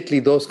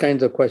immediately those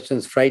kinds of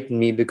questions frighten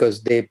me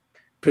because they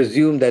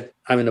presume that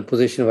I'm in a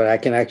position where I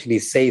can actually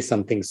say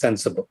something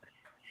sensible.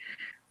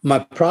 My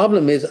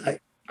problem is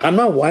I'm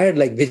not wired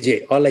like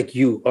Vijay or like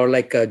you or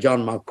like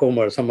John Mark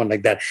Comer or someone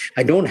like that.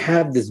 I don't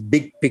have this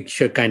big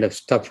picture kind of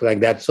stuff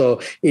like that.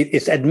 So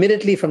it's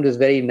admittedly from this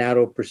very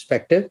narrow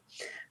perspective.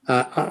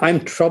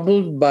 I'm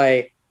troubled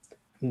by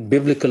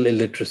biblical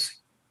illiteracy.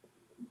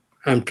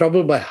 I'm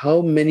troubled by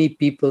how many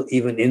people,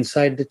 even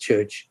inside the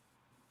church,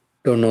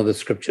 don't know the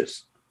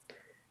scriptures.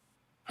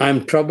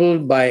 I'm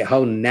troubled by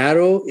how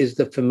narrow is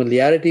the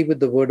familiarity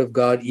with the word of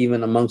God,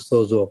 even amongst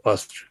those who are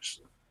pastors.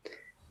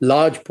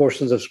 Large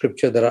portions of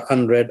scripture that are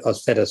unread or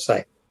set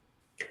aside.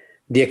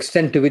 The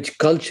extent to which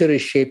culture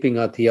is shaping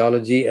our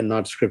theology and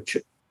not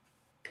scripture.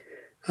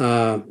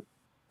 I'm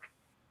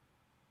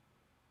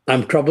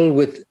troubled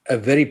with a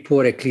very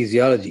poor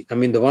ecclesiology. I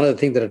mean, one of the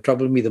things that have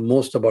troubled me the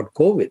most about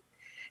COVID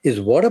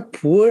is what a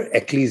poor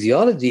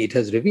ecclesiology it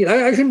has revealed.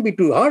 I shouldn't be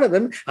too hard on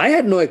them. I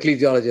had no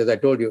ecclesiology, as I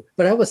told you,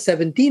 but I was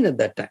 17 at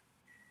that time.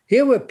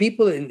 Here were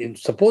people in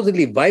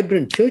supposedly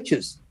vibrant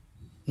churches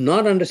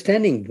not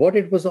understanding what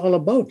it was all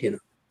about,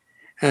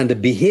 And the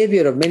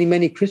behavior of many,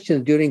 many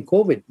Christians during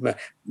COVID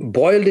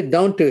boiled it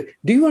down to,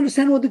 do you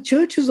understand what the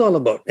church is all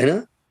about?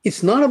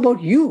 It's not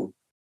about you.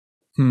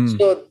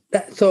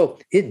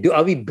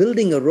 Are we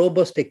building a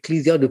robust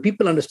ecclesia? Do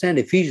people understand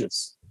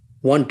Ephesians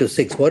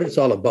 1-6, what it's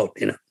all about?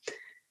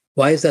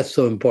 Why is that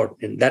so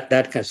important? And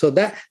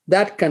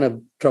that kind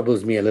of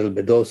troubles me a little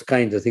bit. Those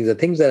kinds of things, the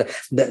things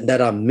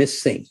that are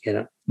missing.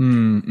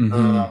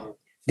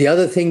 The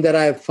other thing that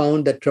I've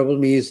found that trouble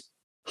me is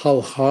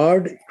how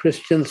hard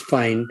Christians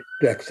find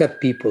to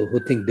accept people who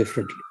think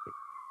differently.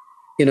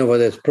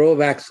 Whether it's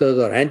pro-vaxxers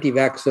or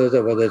anti-vaxxers,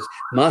 or whether it's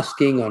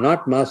masking or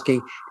not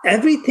masking,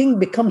 everything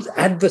becomes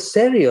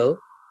adversarial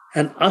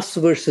and us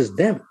versus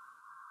them.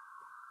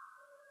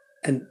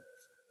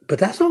 But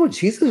that's not what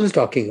Jesus was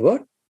talking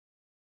about.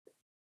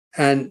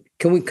 And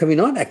can we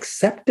not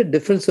accept a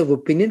difference of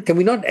opinion? Can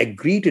we not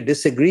agree to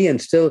disagree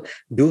and still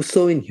do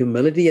so in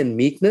humility and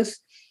meekness?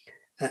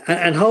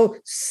 And how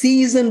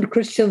seasoned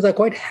Christians are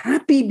quite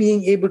happy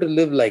being able to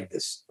live like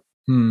this.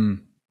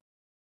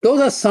 Those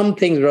are some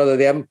things, brother.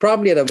 They are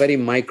probably at a very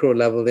micro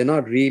level. They're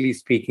not really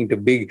speaking to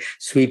big,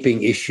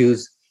 sweeping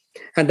issues.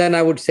 And then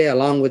I would say,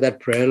 along with that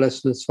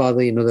prayerlessness, Father,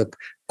 the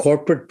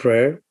corporate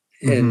prayer,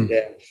 and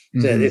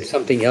it's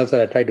something else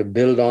that I try to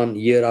build on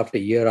year after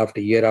year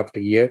after year after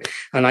year.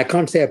 And I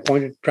can't say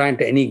I trying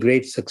to any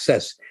great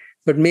success,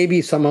 but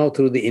maybe somehow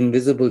through the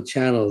invisible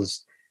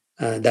channels,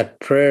 that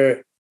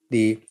prayer,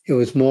 it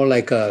was more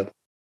like a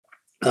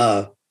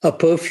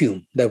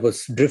perfume that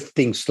was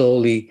drifting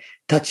slowly,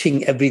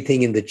 touching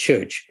everything in the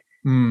church.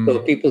 So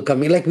people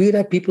coming, like we would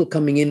have people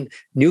coming in,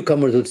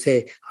 newcomers would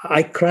say,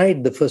 I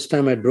cried the first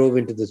time I drove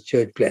into this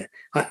church.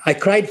 I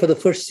cried for the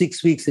first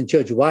 6 weeks in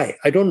church. Why?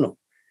 I don't know.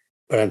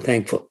 But I'm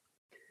thankful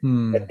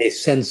that they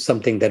sensed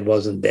something that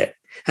wasn't there.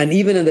 And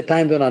even in the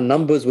times when our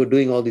numbers were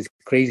doing all these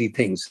crazy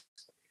things,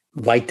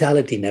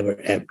 vitality never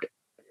ebbed.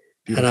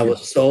 And I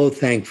was so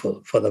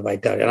thankful for the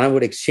vitality. And I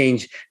would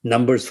exchange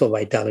numbers for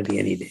vitality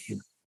any day.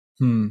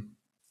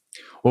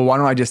 Well, why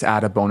don't I just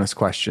add a bonus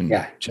question,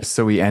 just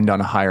so we end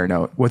on a higher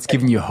note? What's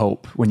giving you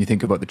hope when you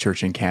think about the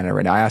church in Canada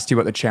right now? I asked you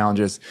about the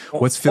challenges.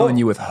 What's filling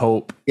you with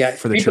hope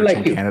for the church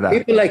in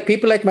Canada?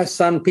 People like my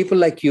son, people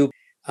like you,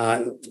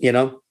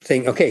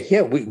 saying,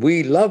 okay,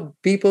 we love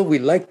people. We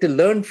like to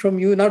learn from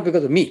you, not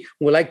because of me.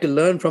 We like to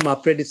learn from our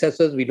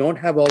predecessors. We don't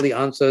have all the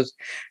answers.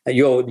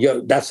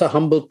 That's a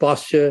humble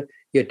posture.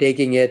 You're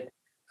taking it.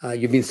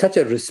 You've been such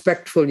a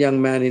respectful young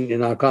man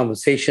in our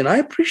conversation. I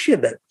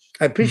appreciate that.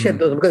 I appreciate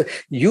those, because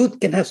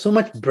youth can have so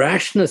much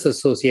brashness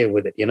associated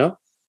with it,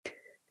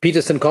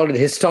 Peterson called it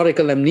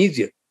historical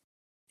amnesia.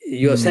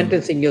 You're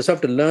sentencing yourself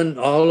to learn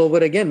all over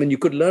again when you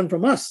could learn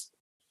from us,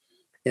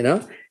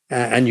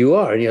 and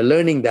you're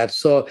learning that.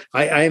 So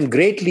I am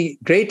greatly,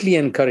 greatly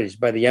encouraged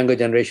by the younger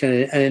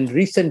generation. And in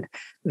recent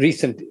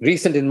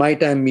in my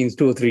time means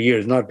 2 or 3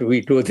 years, not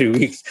 2 or 3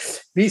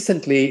 weeks.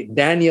 Recently,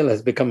 Daniel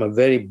has become a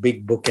very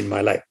big book in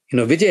my life.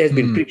 Vijay has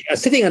been preaching.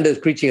 Sitting under his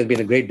preaching has been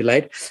a great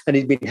delight. And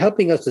he's been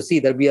helping us to see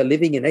that we are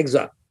living in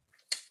exile.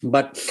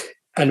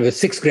 And with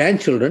 6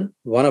 grandchildren,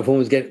 one of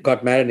whom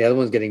got married, the other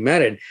one's getting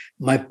married,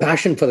 my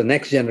passion for the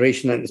next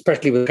generation, and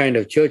especially with the kind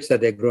of church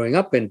that they're growing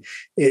up in,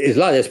 is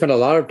large. I spent a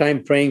lot of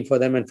time praying for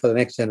them and for the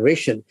next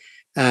generation.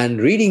 And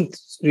reading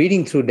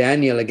through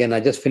Daniel, again,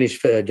 I just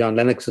finished John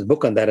Lennox's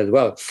book on that as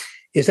well,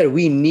 is that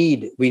we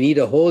need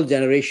a whole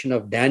generation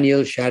of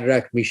Daniel,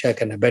 Shadrach,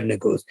 Meshach, and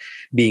Abednego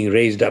being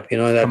raised up.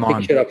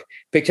 That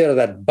picture of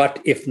that,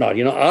 but if not.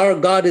 Our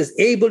God is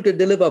able to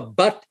deliver,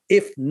 but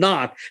if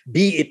not,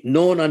 be it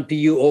known unto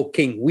you, O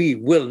King, we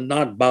will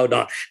not bow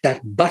down.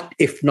 That but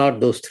if not,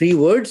 those 3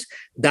 words,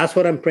 that's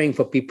what I'm praying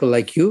for people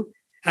like you.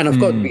 And of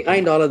course,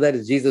 behind all of that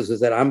is Jesus, who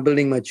said, I'm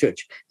building my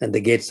church and the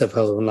gates of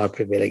hell will not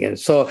prevail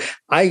against. So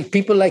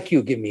people like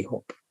you give me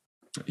hope.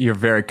 You're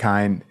very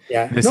kind.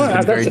 This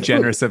has been very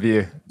generous of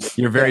you.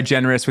 You're very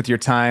generous with your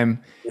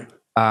time.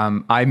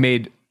 I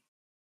made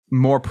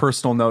more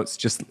personal notes,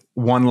 just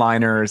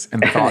one-liners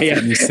and thoughts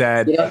that you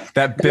said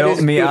that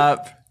built me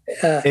up.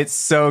 It's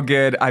so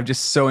good. I've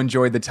just so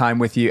enjoyed the time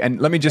with you.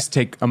 And let me just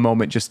take a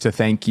moment just to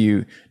thank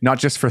you, not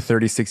just for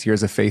 36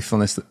 years of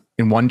faithfulness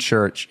in one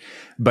church,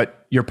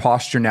 but your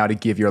posture now to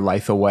give your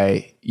life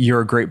away.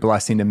 You're a great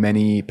blessing to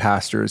many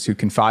pastors who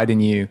confide in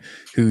you,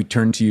 who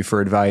turn to you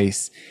for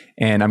advice.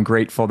 And I'm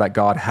grateful that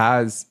God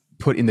has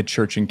put in the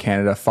church in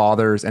Canada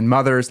fathers and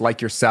mothers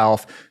like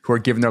yourself who are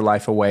giving their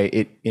life away.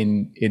 It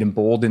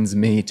emboldens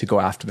me to go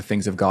after the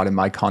things of God in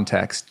my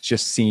context,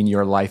 just seeing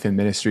your life and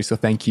ministry. So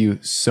thank you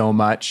so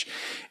much.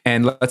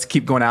 And let's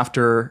keep going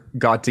after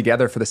God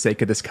together for the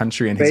sake of this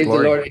country and His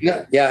glory. Praise the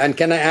Lord. Yeah. And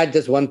can I add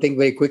just one thing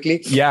very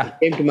quickly? Yeah.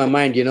 It came to my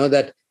mind,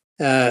 that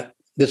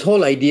this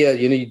whole idea,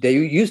 there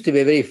used to be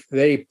a very,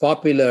 very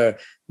popular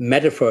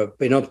metaphor,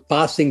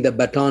 passing the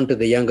baton to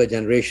the younger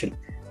generation.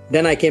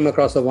 Then I came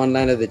across a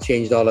one-liner that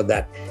changed all of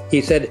that. He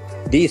said,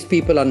 these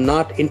people are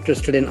not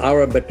interested in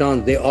our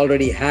batons. They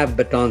already have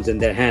batons in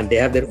their hand. They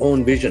have their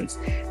own visions.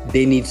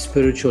 They need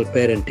spiritual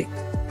parenting.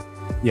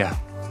 Yeah.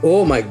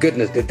 Oh my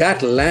goodness, did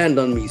that land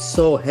on me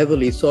so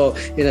heavily? So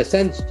in a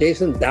sense,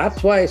 Jason,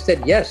 that's why I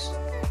said yes.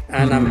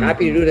 And I'm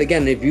happy to do it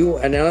again. If you,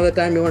 and another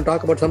time you want to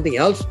talk about something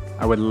else.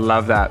 I would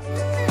love that.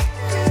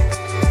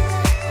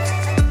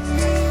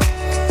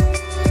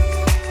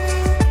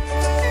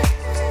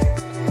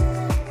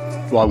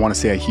 Well, I want to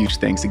say a huge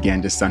thanks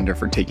again to Sundar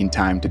for taking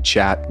time to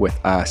chat with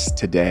us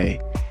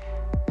today.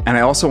 And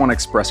I also want to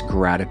express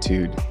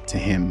gratitude to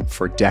him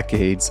for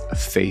decades of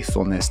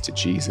faithfulness to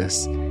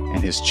Jesus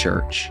and his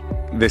church.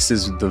 This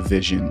is the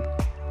vision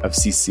of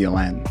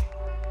CCLN,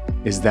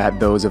 is that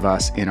those of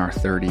us in our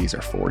 30s or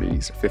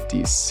 40s or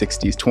 50s,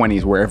 60s,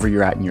 20s, wherever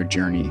you're at in your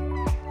journey,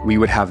 we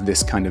would have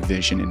this kind of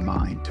vision in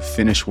mind, to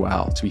finish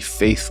well, to be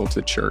faithful to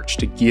the church,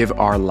 to give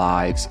our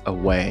lives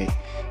away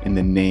in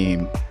the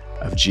name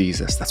of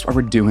Jesus. That's why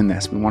we're doing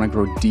this. We want to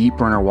grow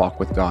deeper in our walk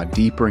with God,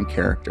 deeper in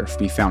character,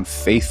 be found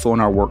faithful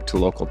in our work to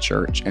local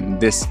church. And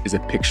this is a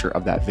picture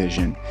of that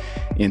vision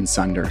in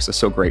Sunder.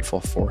 So grateful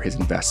for his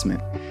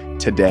investment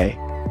today.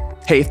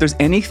 Hey, if there's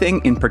anything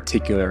in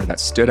particular that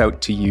stood out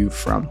to you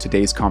from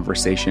today's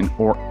conversation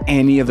or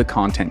any of the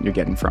content you're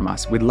getting from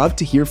us, we'd love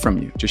to hear from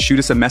you. Just shoot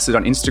us a message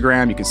on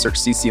Instagram. You can search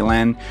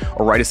CCLN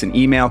or write us an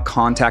email,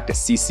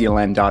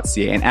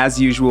 contact@ccln.ca. And as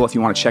usual, if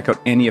you want to check out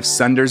any of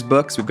Sunder's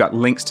books, we've got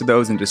links to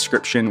those in the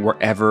description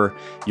wherever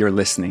you're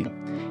listening.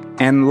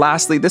 And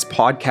lastly, this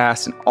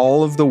podcast and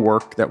all of the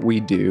work that we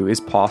do is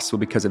possible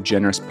because of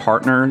generous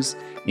partners,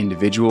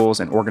 individuals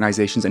and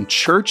organizations and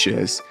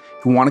churches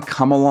who want to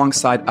come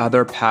alongside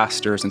other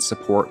pastors and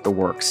support the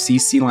work.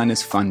 CCLN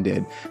is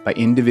funded by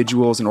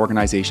individuals and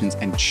organizations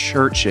and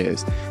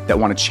churches that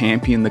want to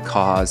champion the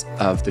cause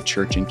of the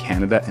church in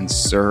Canada and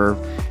serve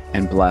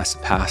and bless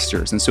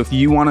pastors. And so if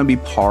you want to be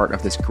part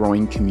of this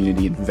growing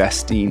community,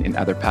 investing in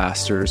other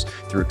pastors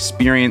through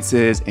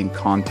experiences and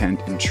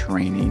content and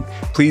training,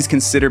 please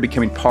consider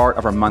becoming part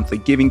of our monthly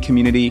giving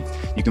community.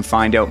 You can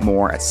find out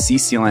more at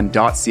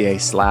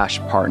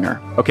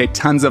ccln.ca/partner. Okay,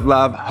 tons of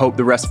love. Hope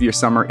the rest of your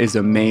summer is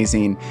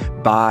amazing.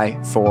 Bye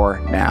for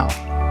now.